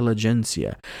religious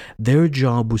intelligentsia, their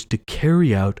job was to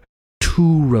carry out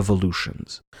two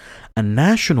revolutions. A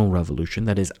national revolution,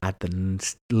 that is at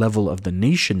the level of the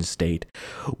nation state,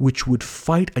 which would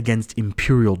fight against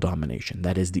imperial domination,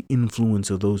 that is the influence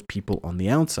of those people on the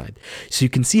outside. So you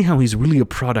can see how he's really a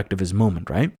product of his moment,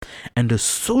 right? And a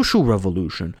social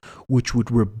revolution, which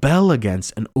would rebel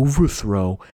against and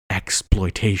overthrow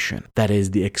exploitation, that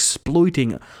is the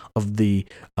exploiting of the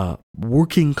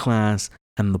working class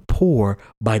and the poor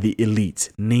by the elites,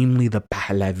 namely the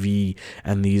Pahlavi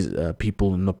and these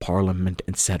people in the parliament,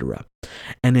 etc.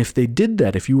 And if they did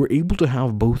that, if you were able to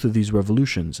have both of these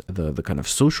revolutions, the kind of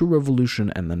social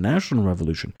revolution and the national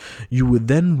revolution, you would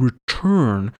then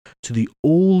return to the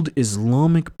old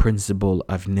Islamic principle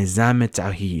of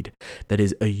Nizam-e-Tawhid, that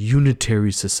is a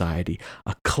unitary society,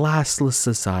 a classless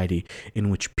society in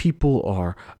which people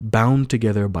are bound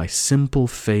together by simple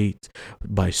faith,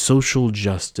 by social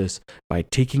justice, by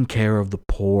taking care of the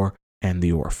poor and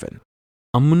the orphan.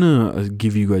 I'm going to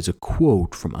give you guys a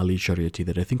quote from Ali Shariati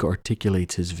that I think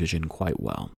articulates his vision quite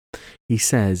well. He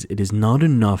says, "It is not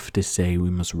enough to say we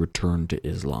must return to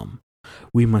Islam.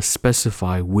 We must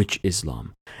specify which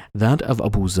Islam, that of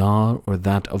Abu Zar or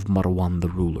that of Marwan the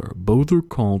ruler. Both are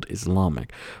called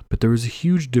Islamic, but there is a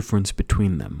huge difference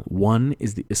between them. One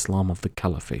is the Islam of the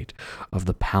caliphate, of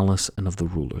the palace and of the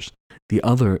rulers. The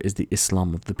other is the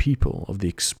Islam of the people, of the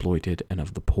exploited and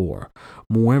of the poor.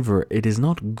 Moreover, it is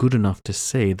not good enough to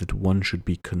say that one should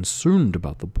be concerned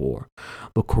about the poor.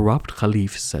 The corrupt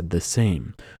caliph said the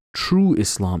same. True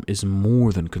Islam is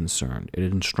more than concerned. It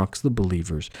instructs the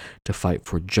believers to fight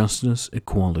for justice,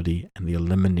 equality, and the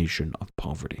elimination of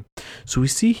poverty." So we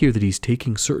see here that he's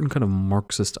taking certain kind of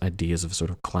Marxist ideas of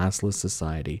sort of classless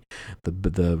society,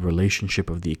 the relationship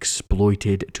of the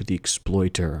exploited to the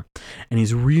exploiter, and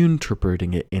he's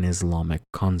reinterpreting it in Islamic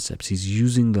concepts. He's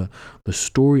using the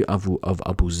story of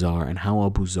Abu Zar and how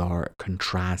Abu Zar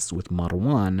contrasts with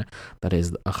Marwan, that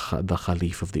is the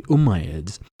Khalif of the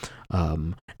Umayyads,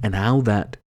 and how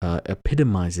that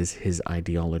epitomizes his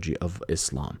ideology of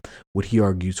Islam. What he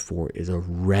argues for is a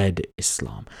red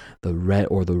Islam, the red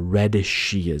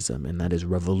Shiism, and that is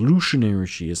revolutionary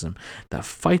Shiism that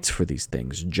fights for these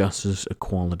things: justice,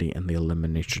 equality, and the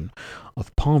elimination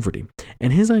of poverty.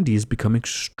 And his ideas become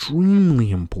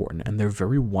extremely important, and they're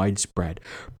very widespread,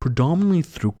 predominantly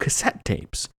through cassette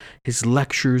tapes. His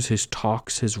lectures, his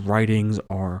talks, his writings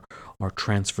are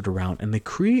transferred around, and they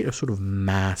create a sort of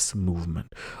mass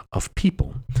movement of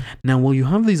people. Now, while you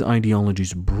have these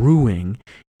ideologies brewing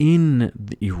in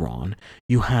Iran,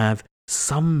 you have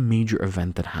some major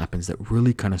event that happens that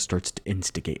really kind of starts to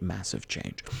instigate massive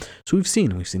change. So we've seen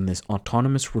this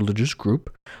autonomous religious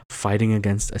group fighting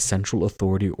against a central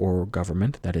authority or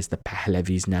government, that is the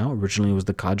Pahlavis now. Originally it was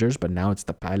the Qajars, but now it's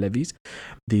the Pahlavis.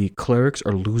 The clerics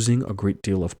are losing a great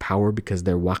deal of power because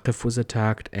their waqf was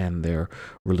attacked and their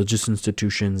religious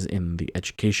institutions in the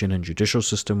education and judicial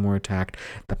system were attacked.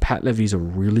 The Pahlavis are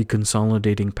really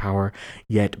consolidating power,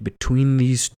 yet between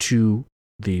these two,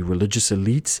 the religious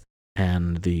elites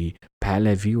and the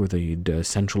Pahlavi, or the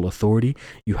central authority,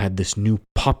 you had this new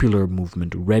popular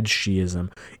movement, Red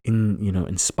Shiism,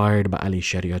 inspired by Ali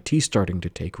Shariati, starting to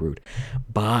take root.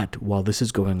 But while this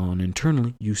is going on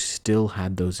internally, you still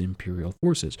had those imperial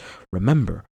forces.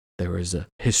 Remember, there is a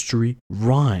history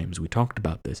rhymes. We talked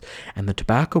about this. And the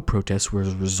tobacco protests were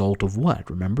a result of what?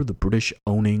 Remember, the British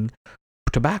owning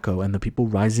tobacco and the people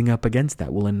rising up against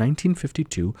that. Well, in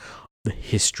 1952, the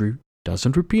history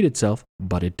doesn't repeat itself,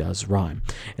 but it does rhyme.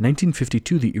 In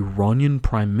 1952, the Iranian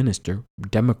prime minister,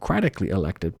 democratically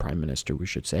elected prime minister, we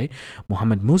should say,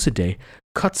 Mohammad Mossadegh,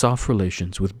 cuts off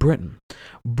relations with Britain.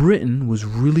 Britain was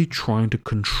really trying to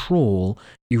control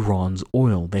Iran's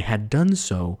oil. They had done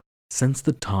so since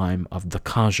the time of the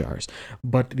Qajars.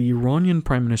 But the Iranian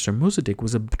Prime Minister Mossadegh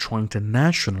was trying to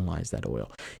nationalize that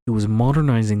oil. He was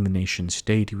modernizing the nation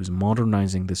state, he was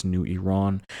modernizing this new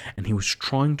Iran, and he was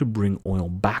trying to bring oil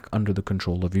back under the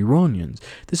control of Iranians.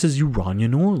 This is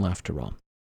Iranian oil, after all.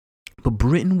 But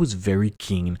Britain was very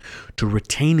keen to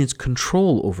retain its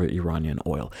control over Iranian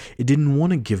oil. It didn't want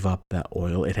to give up that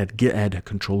oil. It had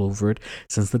control over it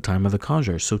since the time of the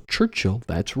Qajars. So Churchill,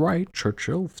 that's right,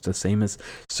 Churchill, it's the same as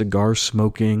cigar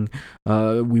smoking,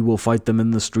 we will fight them in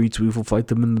the streets, we will fight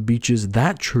them in the beaches.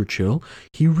 That Churchill,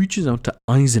 he reaches out to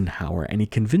Eisenhower and he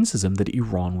convinces him that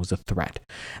Iran was a threat,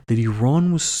 that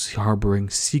Iran was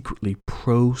harboring secretly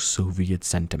pro-Soviet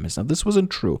sentiments. Now, this wasn't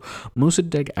true.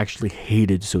 Mossadegh actually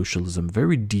hated socialism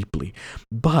very deeply,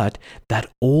 but that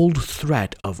old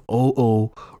threat of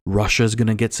Russia's going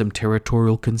to get some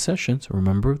territorial concessions.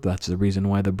 Remember, that's the reason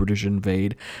why the British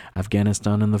invade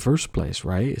Afghanistan in the first place,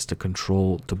 right? Is to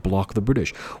block the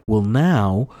British. Well,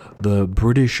 now the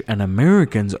British and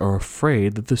Americans are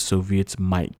afraid that the Soviets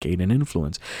might gain an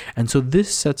influence. And so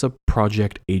this sets up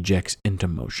Project Ajax into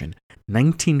motion.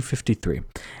 1953.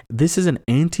 This is an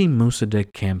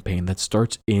anti-Mossadegh campaign that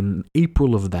starts in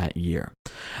April of that year.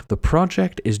 The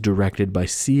project is directed by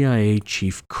CIA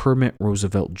Chief Kermit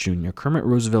Roosevelt Jr. Kermit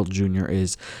Roosevelt Jr.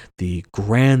 is the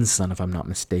grandson, if I'm not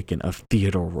mistaken, of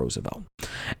Theodore Roosevelt,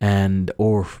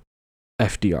 or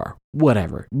FDR,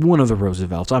 whatever, one of the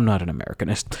Roosevelts. I'm not an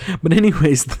Americanist. But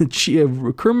anyways,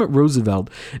 Kermit Roosevelt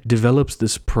develops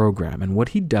this program, and what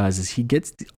he does is he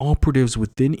gets the operatives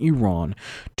within Iran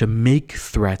to make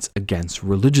threats against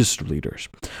religious leaders.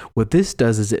 What this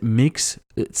does is it makes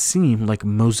it seem like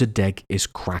Mossadegh is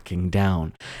cracking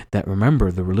down. That,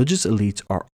 remember, the religious elites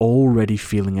are already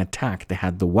feeling attacked. They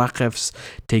had the waqfs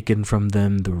taken from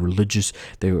them, the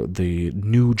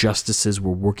new justices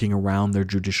were working around their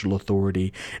judicial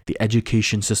authority, the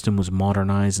education system was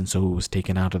modernized, and so it was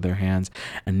taken out of their hands.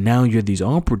 And now you had these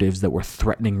operatives that were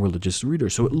threatening religious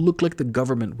leaders. So it looked like the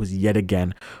government was yet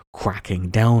again cracking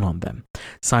down on them.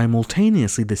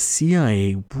 Simultaneously, the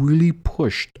CIA really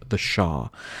pushed the Shah.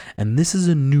 And this is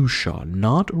a new Shah,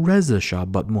 not Reza Shah,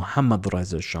 but Mohammad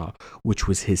Reza Shah, which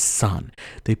was his son.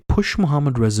 They pushed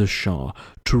Mohammad Reza Shah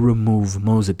to remove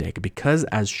Mossadegh because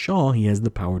as Shah, he has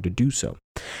the power to do so.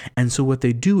 And so what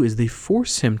they do is they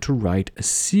force him to write a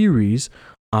series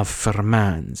of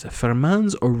firmans.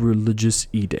 Firmans are religious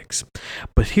edicts.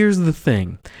 But here's the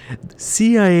thing.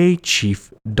 CIA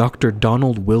chief Dr.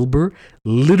 Donald Wilbur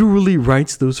literally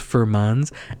writes those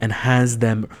firmans and has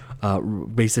them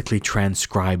basically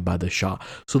transcribed by the Shah.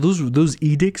 So those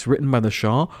edicts written by the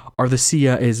Shah are the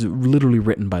CIA, is literally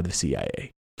written by the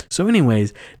CIA. So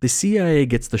anyways, the CIA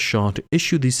gets the Shah to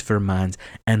issue these firmans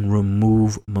and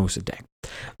remove Mossadegh.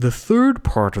 The third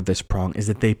part of this prong is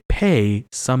that they pay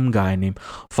some guy named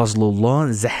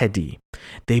Fazlullah Zahedi.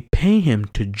 They pay him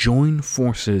to join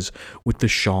forces with the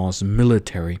Shah's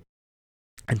military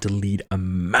and to lead a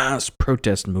mass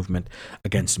protest movement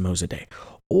against Mossadegh.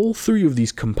 All three of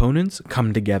these components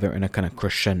come together in a kind of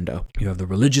crescendo. You have the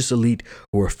religious elite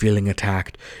who are feeling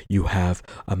attacked. You have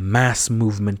a mass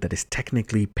movement that is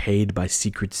technically paid by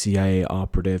secret CIA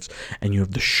operatives. And you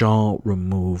have the Shah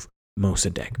remove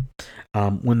Mossadegh.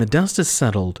 When the dust is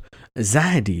settled,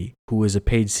 Zahedi, who is a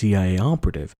paid CIA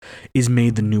operative, is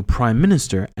made the new prime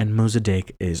minister and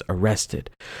Mossadegh is arrested.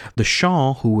 The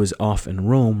Shah, who was off in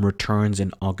Rome, returns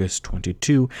in August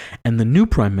 22, and the new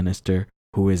prime minister,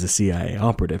 who is a CIA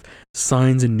operative,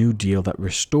 signs a new deal that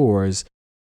restores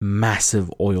massive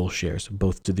oil shares,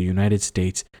 both to the United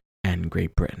States and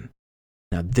Great Britain.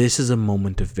 Now, this is a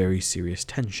moment of very serious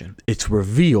tension. It's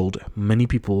revealed, many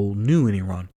people knew in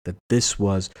Iran, that this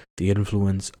was the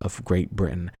influence of Great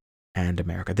Britain and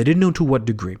America. They didn't know to what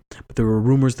degree, but there were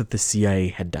rumors that the CIA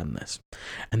had done this.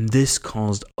 And this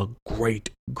caused a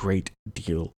great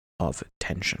deal of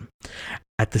tension.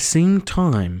 At the same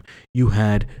time, you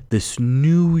had this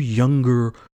new,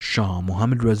 younger Shah,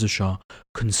 Mohammad Reza Shah,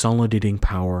 consolidating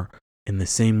power in the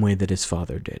same way that his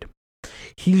father did.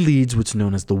 He leads what's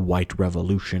known as the White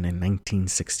Revolution in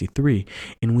 1963,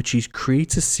 in which he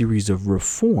creates a series of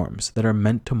reforms that are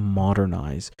meant to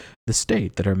modernize the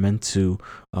state, that are meant to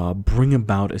bring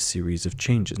about a series of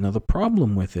changes. Now, the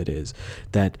problem with it is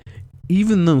that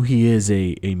even though he is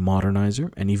a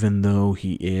modernizer, and even though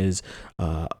he is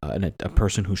a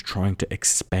person who's trying to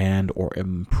expand or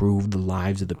improve the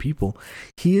lives of the people,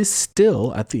 he is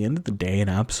still, at the end of the day, an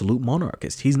absolute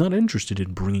monarchist. He's not interested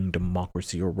in bringing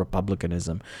democracy or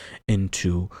republicanism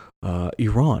into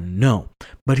Iran, no.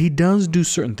 But he does do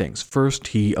certain things. First,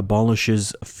 he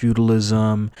abolishes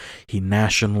feudalism, he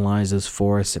nationalizes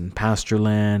forests and pasture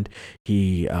land,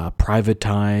 he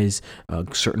privatizes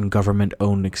certain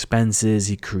government-owned expenses,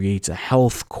 he creates a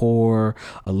health corps,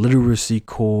 a literacy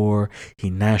corps,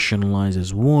 he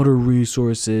nationalizes water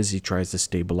resources, he tries to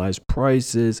stabilize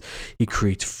prices, he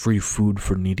creates free food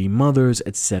for needy mothers,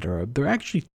 etc. There are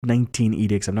actually 19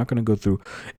 edicts. I'm not going to go through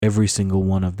every single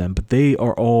one of them, but they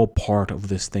are all part of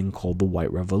this thing called the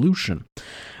White Revolution.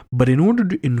 But in order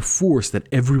to enforce that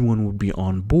everyone would be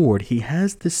on board, he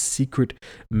has this secret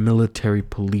military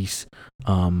police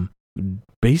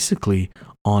basically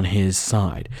on his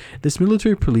side. This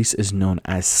military police is known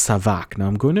as Savak. Now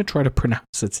I'm going to try to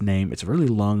pronounce its name. It's a really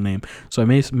long name, so I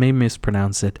may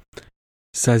mispronounce it.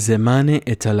 Sazemane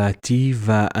Etalati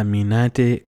va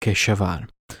Aminate Keshavar.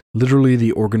 Literally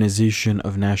the Organization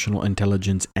of National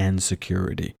Intelligence and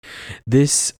Security.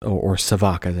 This, or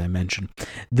Savak as I mentioned,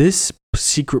 this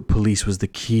secret police was the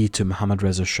key to Mohammad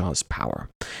Reza Shah's power.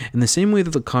 In the same way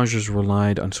that the Qajars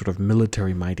relied on sort of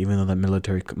military might, even though that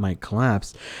military might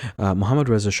collapsed, Mohammad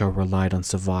Reza Shah relied on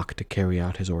Savak to carry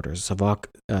out his orders. Savak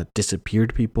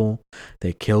disappeared people,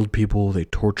 they killed people, they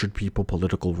tortured people,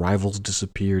 political rivals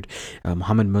disappeared.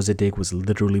 Mohammad Mossadegh was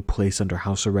literally placed under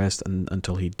house arrest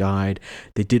until he died.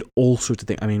 They did all sorts of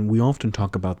things. I mean, we often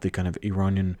talk about the kind of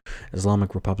Iranian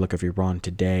Islamic Republic of Iran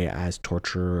today as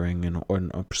torturing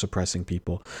and suppressing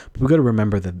people, but we've got to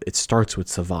remember that it starts with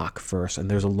Savak first, and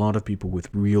there's a lot of people with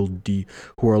who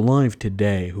are alive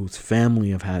today whose family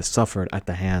has suffered at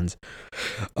the hands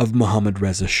of Mohammad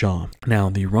Reza Shah. Now,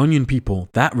 the Iranian people,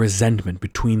 that resentment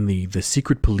between the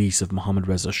secret police of Mohammad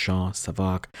Reza Shah,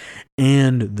 Savak,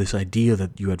 and this idea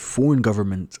that you had foreign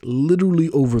governments literally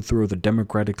overthrow the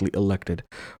democratically elected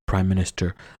prime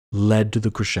minister led to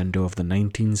the crescendo of the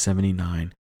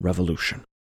 1979 revolution.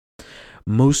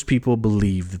 Most people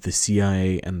believe that the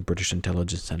CIA and British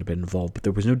intelligence had been involved, but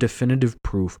there was no definitive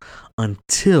proof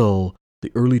until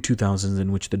the early 2000s,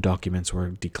 in which the documents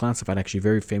were declassified. Actually, a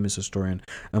very famous historian,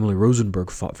 Emily Rosenberg,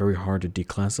 fought very hard to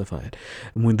declassify it.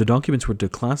 And when the documents were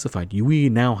declassified, we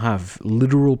now have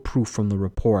literal proof from the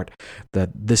report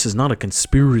that this is not a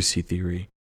conspiracy theory,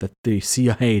 that the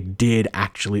CIA did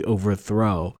actually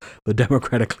overthrow the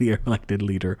democratically elected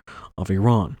leader of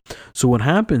Iran. So what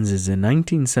happens is in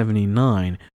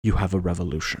 1979, you have a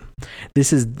revolution.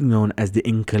 This is known as the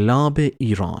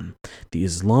Inqilab-e-Iran, the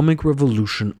Islamic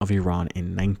Revolution of Iran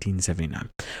in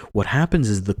 1979. What happens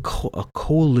is a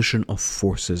coalition of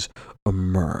forces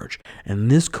emerge, and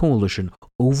this coalition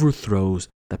overthrows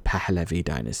the Pahlavi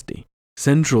dynasty.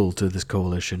 Central to this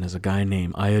coalition is a guy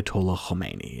named Ayatollah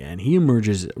Khomeini, and he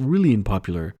emerges really in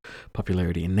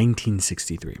popularity in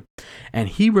 1963. And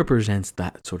he represents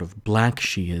that sort of black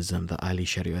Shi'ism that Ali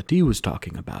Shariati was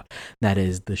talking about. That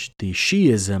is the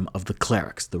Shi'ism of the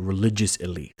clerics, the religious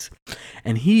elites.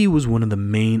 And he was one of the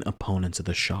main opponents of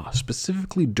the Shah,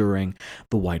 specifically during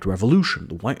the White Revolution.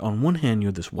 On one hand, you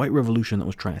had this White Revolution that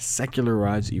was trying to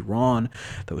secularize Iran,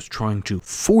 that was trying to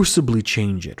forcibly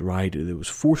change it, right? It was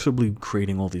forcibly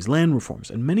creating all these land reforms.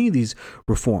 And many of these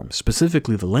reforms,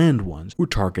 specifically the land ones, were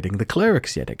targeting the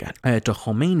clerics yet again. Ayatollah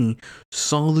Khomeini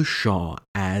saw the Shah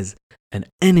as an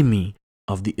enemy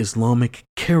of the Islamic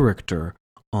character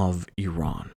of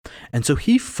Iran. And so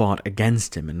he fought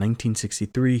against him. In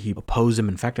 1963, he opposed him.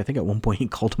 In fact, I think at one point he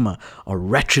called him a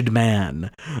wretched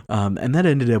man. And that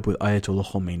ended up with Ayatollah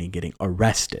Khomeini getting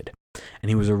arrested. And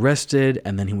he was arrested,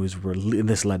 and then he was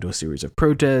this led to a series of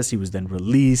protests. He was then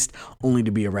released, only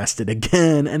to be arrested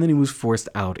again, and then he was forced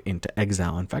out into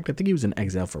exile. In fact, I think he was in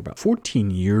exile for about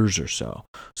 14 years or so.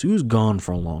 So he was gone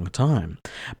for a long time.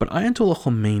 But Ayatollah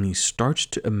Khomeini starts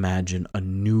to imagine a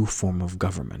new form of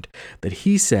government that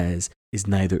he says is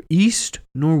neither East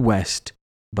nor West,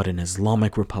 but an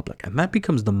Islamic Republic. And that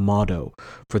becomes the motto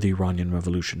for the Iranian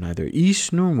Revolution, neither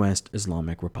East nor West,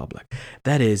 Islamic Republic.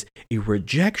 That is a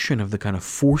rejection of the kind of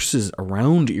forces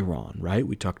around Iran, right?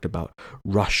 We talked about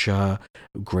Russia,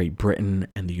 Great Britain,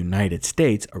 and the United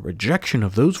States, a rejection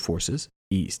of those forces,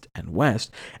 East and West,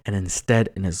 and instead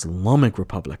an Islamic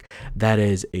Republic. That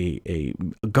is a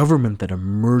government that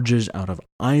emerges out of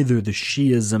either the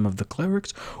Shiism of the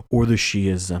clerics or the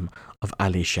Shiism of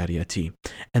Ali Shariati.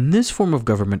 And this form of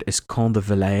government is called the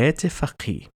Vilayat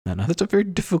Faqih. Now that's a very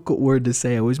difficult word to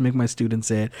say. I always make my students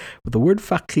say it. But the word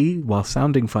faqih, while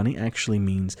sounding funny, actually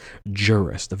means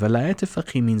jurist. The Vilayat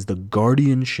Faqih means the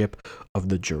guardianship of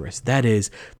the jurist. That is,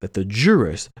 that the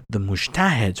jurists, the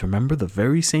mujtahids, remember the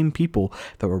very same people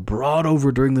that were brought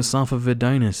over during the Safavid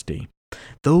dynasty,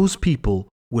 those people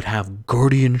would have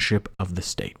guardianship of the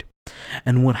state.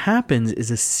 And what happens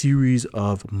is a series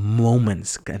of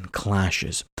moments and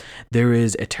clashes. There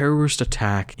is a terrorist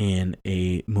attack in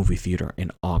a movie theater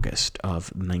in August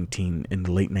of in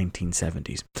the late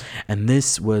 1970s. And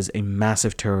this was a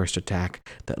massive terrorist attack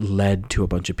that led to a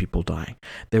bunch of people dying.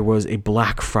 There was a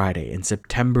Black Friday in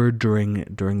September during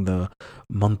the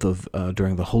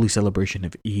holy celebration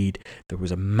of Eid. There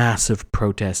was a massive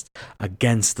protest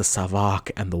against the Savak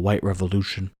and the White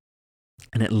Revolution.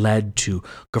 And it led to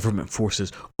government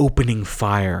forces opening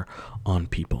fire on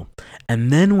people.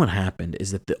 And then what happened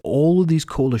is that all of these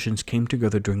coalitions came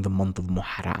together during the month of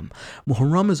Muharram.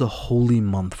 Muharram is a holy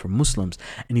month for Muslims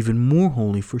and even more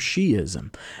holy for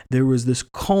Shiism. There was this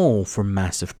call for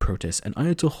massive protests, and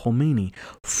Ayatollah Khomeini,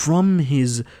 from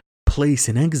his place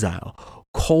in exile,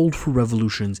 called for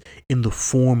revolutions in the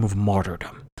form of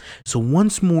martyrdom. So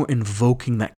once more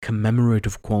invoking that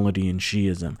commemorative quality in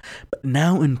Shiism, but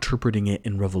now interpreting it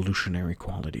in revolutionary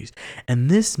qualities. And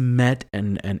this met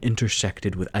and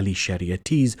intersected with Ali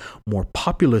Shariati's more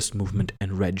populist movement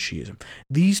and Red Shiism.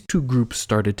 These two groups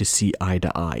started to see eye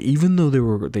to eye. Even though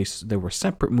they were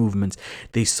separate movements,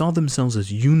 they saw themselves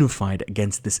as unified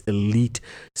against this elite,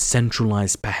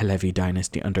 centralized Pahlavi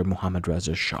dynasty under Muhammad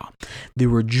Reza Shah. They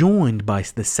were joined by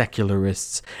the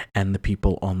secularists and the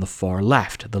people on the far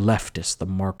left, the leftists, the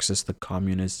Marxists, the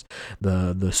communists,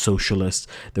 the socialists.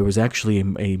 There was actually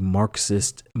a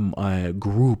Marxist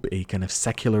group, a kind of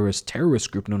secularist terrorist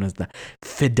group known as the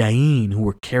Fedayeen, who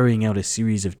were carrying out a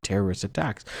series of terrorist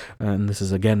attacks. And this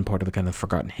is again part of the kind of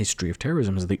forgotten history of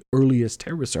terrorism, is the earliest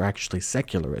terrorists are actually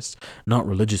secularists, not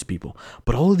religious people.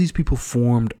 But all of these people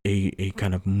formed a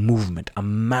kind of movement, a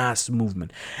mass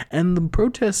movement. And the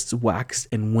protests waxed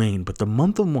and waned, but the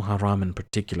month of Muharram in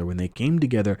particular, when they came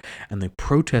together and they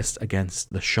protest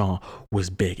against the Shah, was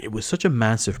big. It was such a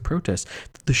massive protest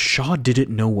that the Shah didn't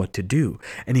know what to do,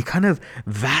 and he kind of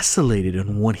vacillated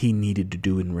on what he needed to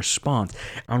do in response.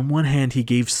 On one hand, he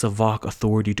gave Savak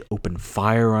authority to open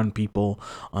fire on people.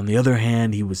 On the other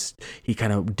hand, he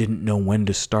kind of didn't know when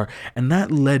to start, and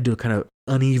that led to kind of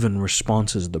uneven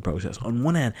responses to the process. On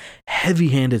one hand,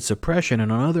 heavy-handed suppression,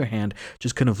 and on the other hand,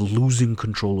 just kind of losing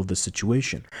control of the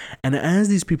situation. And as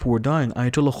these people were dying,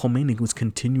 Ayatollah Khomeini was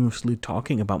continuously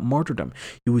talking about martyrdom.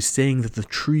 He was saying that the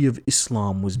tree of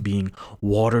Islam was being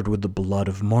watered with the blood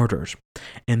of martyrs.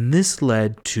 And this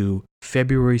led to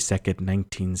February 2nd,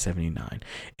 1979,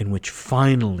 in which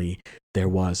finally there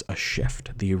was a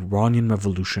shift. The Iranian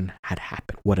Revolution had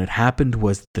happened. What had happened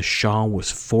was the Shah was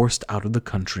forced out of the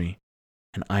country,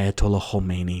 and Ayatollah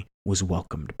Khomeini was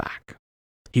welcomed back.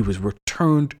 He was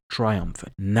returned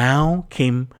triumphant. Now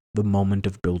came the moment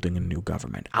of building a new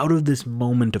government. Out of this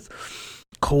moment of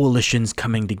coalitions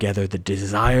coming together, the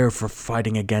desire for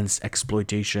fighting against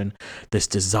exploitation, this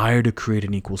desire to create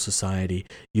an equal society,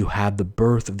 you had the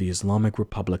birth of the Islamic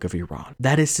Republic of Iran.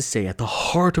 That is to say, at the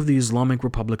heart of the Islamic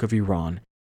Republic of Iran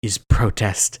is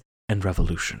protest and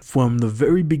revolution. From the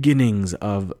very beginnings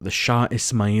of the Shah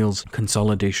Ismail's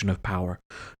consolidation of power,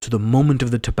 to the moment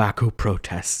of the tobacco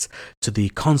protests, to the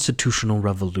constitutional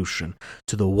revolution,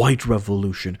 to the white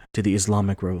revolution, to the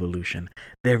Islamic revolution,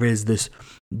 there is this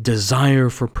desire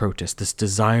for protest, this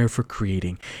desire for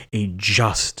creating a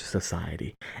just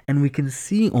society. And we can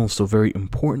see also, very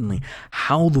importantly,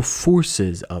 how the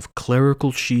forces of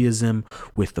clerical Shiism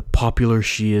with the popular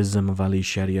Shiism of Ali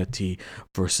Shariati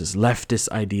versus leftist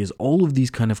ideas, all of these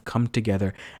kind of come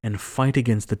together and fight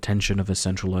against the tension of a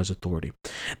centralized authority.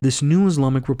 This new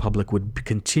Islamic Republic would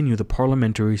continue the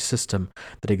parliamentary system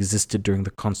that existed during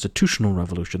the constitutional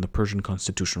revolution, the Persian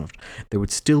constitutional revolution. There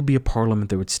would still be a parliament,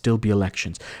 there would still be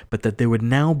elections, but that there would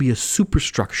now be a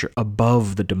superstructure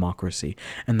above the democracy,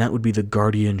 and that would be the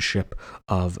guardianship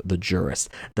of the jurist.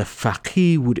 The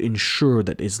faqih would ensure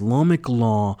that Islamic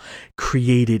law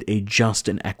created a just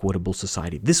and equitable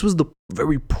society. This was the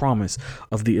very promise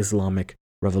of the Islamic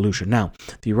Revolution. Now,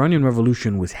 the Iranian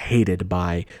Revolution was hated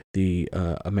by the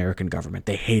American government.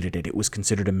 They hated it. It was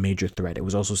considered a major threat. It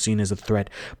was also seen as a threat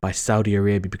by Saudi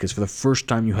Arabia because for the first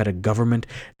time you had a government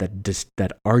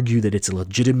that argued that its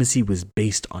legitimacy was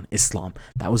based on Islam.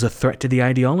 That was a threat to the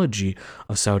ideology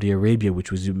of Saudi Arabia,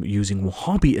 which was using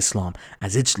Wahhabi Islam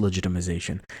as its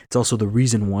legitimization. It's also the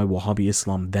reason why Wahhabi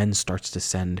Islam then starts to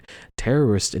send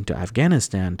terrorists into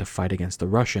Afghanistan to fight against the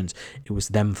Russians. It was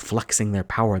them flexing their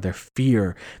power, their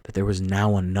fear that there was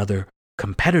now another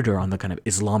competitor on the kind of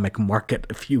Islamic market,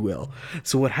 if you will.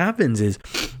 So what happens is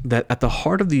that at the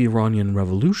heart of the Iranian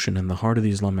Revolution and the heart of the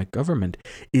Islamic government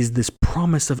is this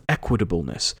promise of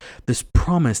equitableness, this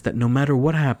promise that no matter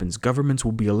what happens, governments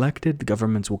will be elected,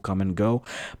 governments will come and go,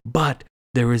 but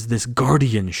there is this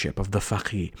guardianship of the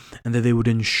faqih, and that they would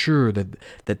ensure that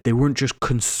they weren't just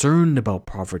concerned about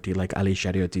poverty, like Ali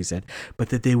Shariati said, but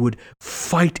that they would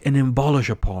fight and abolish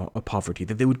a poverty,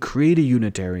 that they would create a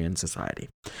unitarian society.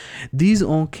 These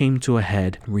all came to a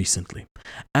head recently.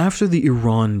 After the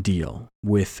Iran deal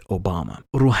with Obama,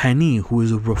 Rouhani, who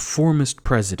is a reformist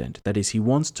president, that is, he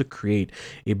wants to create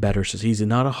a better society. He's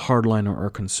not a hardliner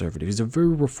or conservative. He's a very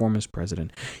reformist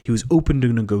president. He was open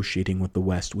to negotiating with the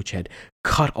West, which had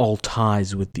cut all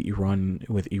ties with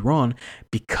Iran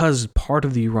because part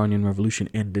of the Iranian Revolution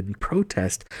ended in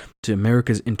protest to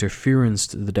America's interference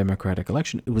to the democratic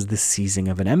election. It was the seizing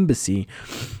of an embassy.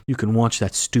 You can watch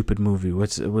that stupid movie.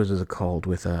 What is it called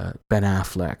with Ben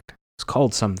Affleck? It's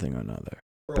called something or another.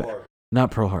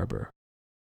 Not Pearl Harbor.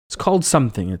 It's called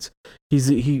something. It's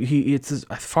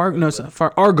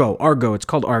Argo. Argo. It's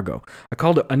called Argo.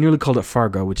 I nearly called it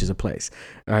Fargo, which is a place.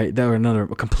 All right, that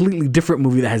was a completely different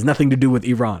movie that has nothing to do with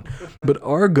Iran. But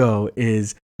Argo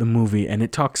is the movie, and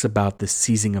it talks about the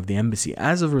seizing of the embassy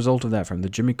as a result of that, from the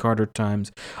Jimmy Carter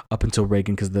times up until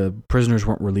Reagan, because the prisoners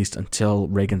weren't released until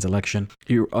Reagan's election.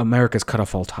 America's cut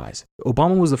off all ties.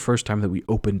 Obama was the first time that we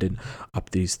opened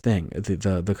up these things,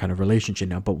 the kind of relationship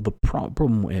now. But the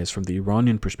problem is, from the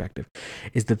Iranian perspective,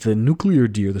 is that the nuclear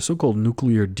deal, the so-called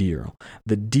nuclear deal,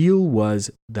 the deal was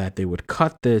that they would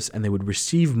cut this and they would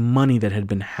receive money that had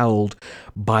been held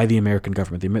by the American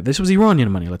government. This was Iranian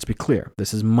money, let's be clear.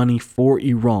 This is money for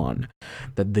Iran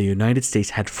that the United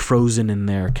States had frozen in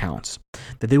their accounts,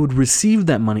 that they would receive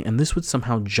that money, and this would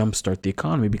somehow jumpstart the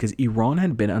economy because Iran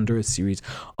had been under a series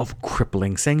of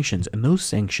crippling sanctions, and those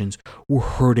sanctions were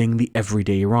hurting the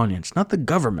everyday Iranians, not the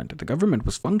government. The government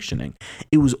was functioning.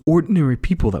 It was ordinary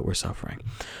people that were suffering.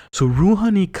 So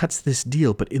Rouhani cuts this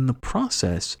deal, but in the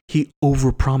process, he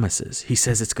overpromises. He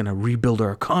says it's going to rebuild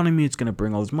our economy, it's going to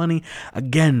bring all this money,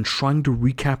 again, trying to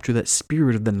recapture that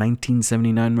spirit of the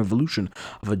 1979 revolution,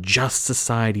 of a just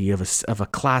society, of a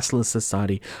classless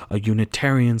society, a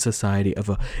unitarian society, of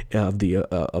the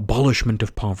abolishment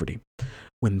of poverty.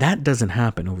 When that doesn't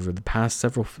happen over the past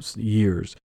several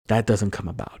years, that doesn't come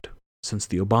about. Since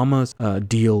the Obama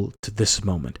deal to this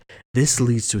moment, this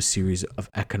leads to a series of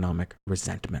economic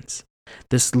resentments.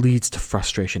 This leads to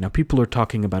frustration. Now, people are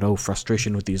talking about,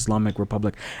 frustration with the Islamic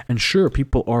Republic. And sure,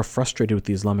 people are frustrated with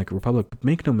the Islamic Republic, but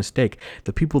make no mistake,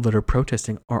 the people that are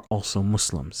protesting are also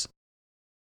Muslims.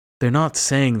 They're not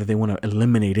saying that they want to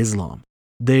eliminate Islam.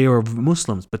 They are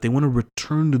Muslims, but they want to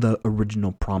return to the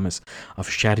original promise of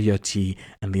Shariati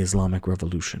and the Islamic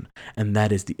Revolution, and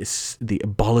that is the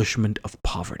abolishment of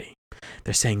poverty.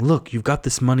 They're saying, look, you've got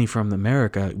this money from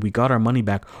America. We got our money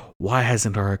back. Why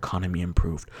hasn't our economy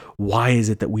improved? Why is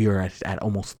it that we are at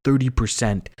almost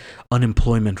 30%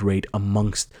 unemployment rate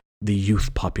amongst the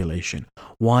youth population?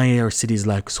 Why are cities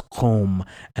like Qom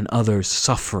and others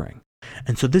suffering?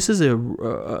 And so this is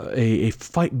a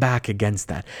fight back against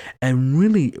that, and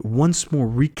really once more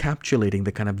recapitulating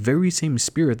the kind of very same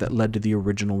spirit that led to the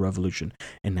original revolution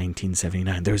in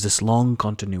 1979. There's this long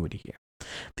continuity here.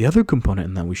 The other component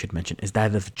in that we should mention is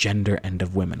that of gender and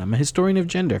of women. I'm a historian of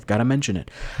gender, I've got to mention it.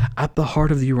 At the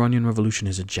heart of the Iranian Revolution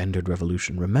is a gendered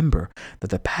revolution. Remember that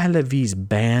the Pahlavis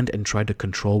banned and tried to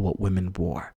control what women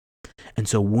wore. And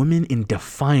so women in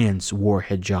defiance wore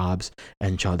hijabs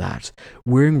and chadars.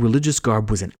 Wearing religious garb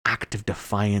was an act of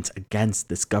defiance against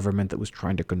this government that was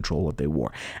trying to control what they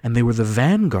wore. And they were the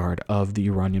vanguard of the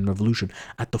Iranian Revolution,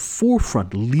 at the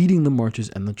forefront, leading the marches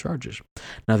and the charges.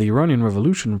 Now, the Iranian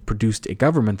Revolution produced a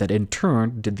government that in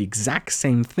turn did the exact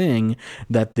same thing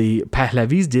that the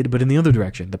Pahlavis did, but in the other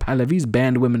direction. The Pahlavis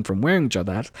banned women from wearing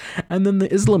chadars, and then the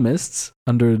Islamists,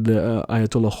 under the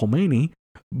Ayatollah Khomeini,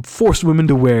 forced women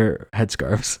to wear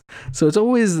headscarves. So it's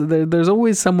always there's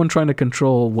always someone trying to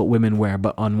control what women wear,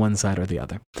 but on one side or the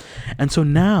other. And so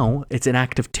now it's an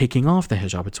act of taking off the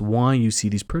hijab. It's why you see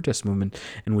these protest movements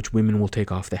in which women will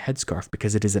take off the headscarf,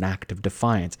 because it is an act of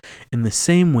defiance, in the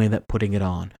same way that putting it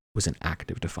on was an act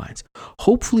of defiance.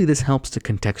 Hopefully this helps to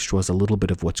contextualize a little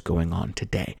bit of what's going on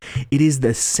today. It is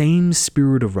the same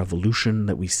spirit of revolution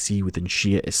that we see within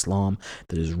Shia Islam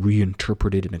that is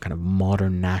reinterpreted in a kind of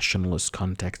modern nationalist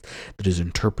context, that is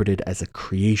interpreted as a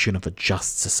creation of a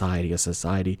just society, a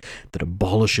society that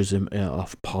abolishes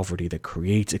of poverty, that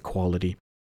creates equality,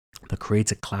 that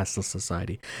creates a classless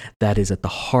society, that is at the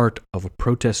heart of a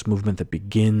protest movement that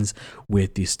begins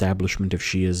with the establishment of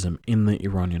Shiism in the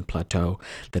Iranian plateau,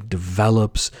 that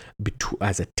develops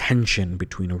as a tension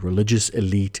between a religious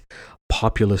elite,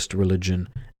 populist religion,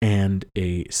 and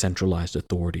a centralized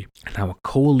authority. And how a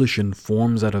coalition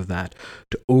forms out of that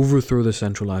to overthrow the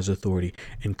centralized authority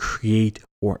and create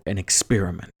an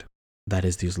experiment. That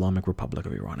is the Islamic Republic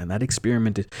of Iran. And that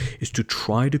experiment is to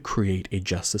try to create a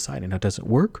just society. Now, does it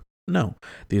work? No.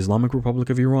 The Islamic Republic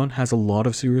of Iran has a lot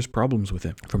of serious problems with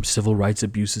it, from civil rights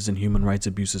abuses and human rights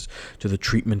abuses to the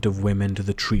treatment of women, to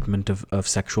the treatment of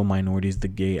sexual minorities, the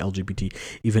gay, LGBT,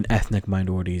 even ethnic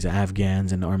minorities,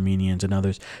 Afghans and Armenians and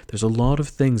others. There's a lot of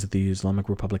things that the Islamic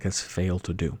Republic has failed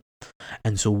to do.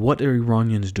 And so what are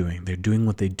Iranians doing? They're doing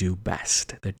what they do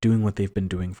best. They're doing what they've been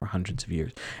doing for hundreds of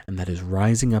years, and that is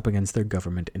rising up against their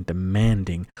government and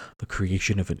demanding the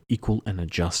creation of an equal and a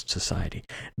just society.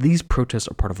 These protests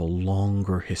are part of a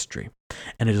longer history.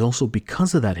 And it is also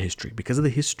because of that history, because of the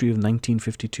history of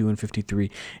 1952 and 53,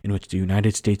 in which the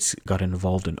United States got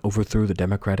involved and overthrew the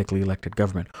democratically elected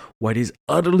government, why it is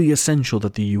utterly essential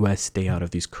that the U.S. stay out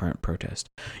of these current protests.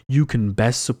 You can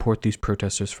best support these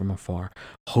protesters from afar,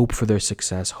 hope for their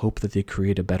success, hope that they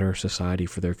create a better society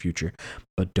for their future,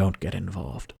 but don't get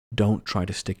involved. Don't try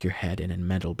to stick your head in and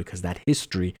meddle, because that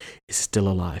history is still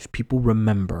alive. People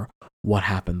remember what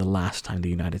happened the last time the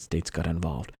United States got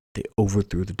involved. They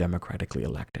overthrew the democratically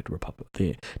elected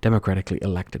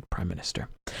prime minister.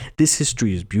 This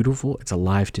history is beautiful. It's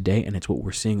alive today, and it's what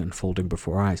we're seeing unfolding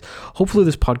before our eyes. Hopefully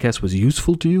this podcast was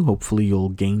useful to you. Hopefully you'll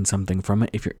gain something from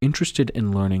it. If you're interested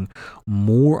in learning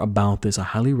more about this, I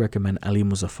highly recommend Ali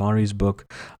Muzaffari's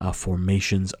book,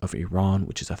 Formations of Iran,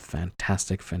 which is a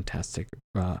fantastic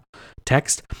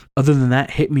text. Other than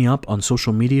that, hit me up on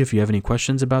social media. If you have any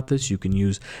questions about this, you can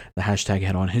use the hashtag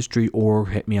HeadOnHistory, or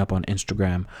hit me up on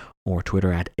Instagram or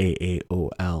Twitter at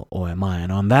AAOLOMI.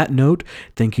 And on that note,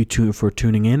 thank you for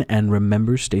tuning in, and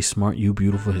remember, stay smart, you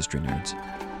beautiful history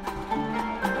nerds.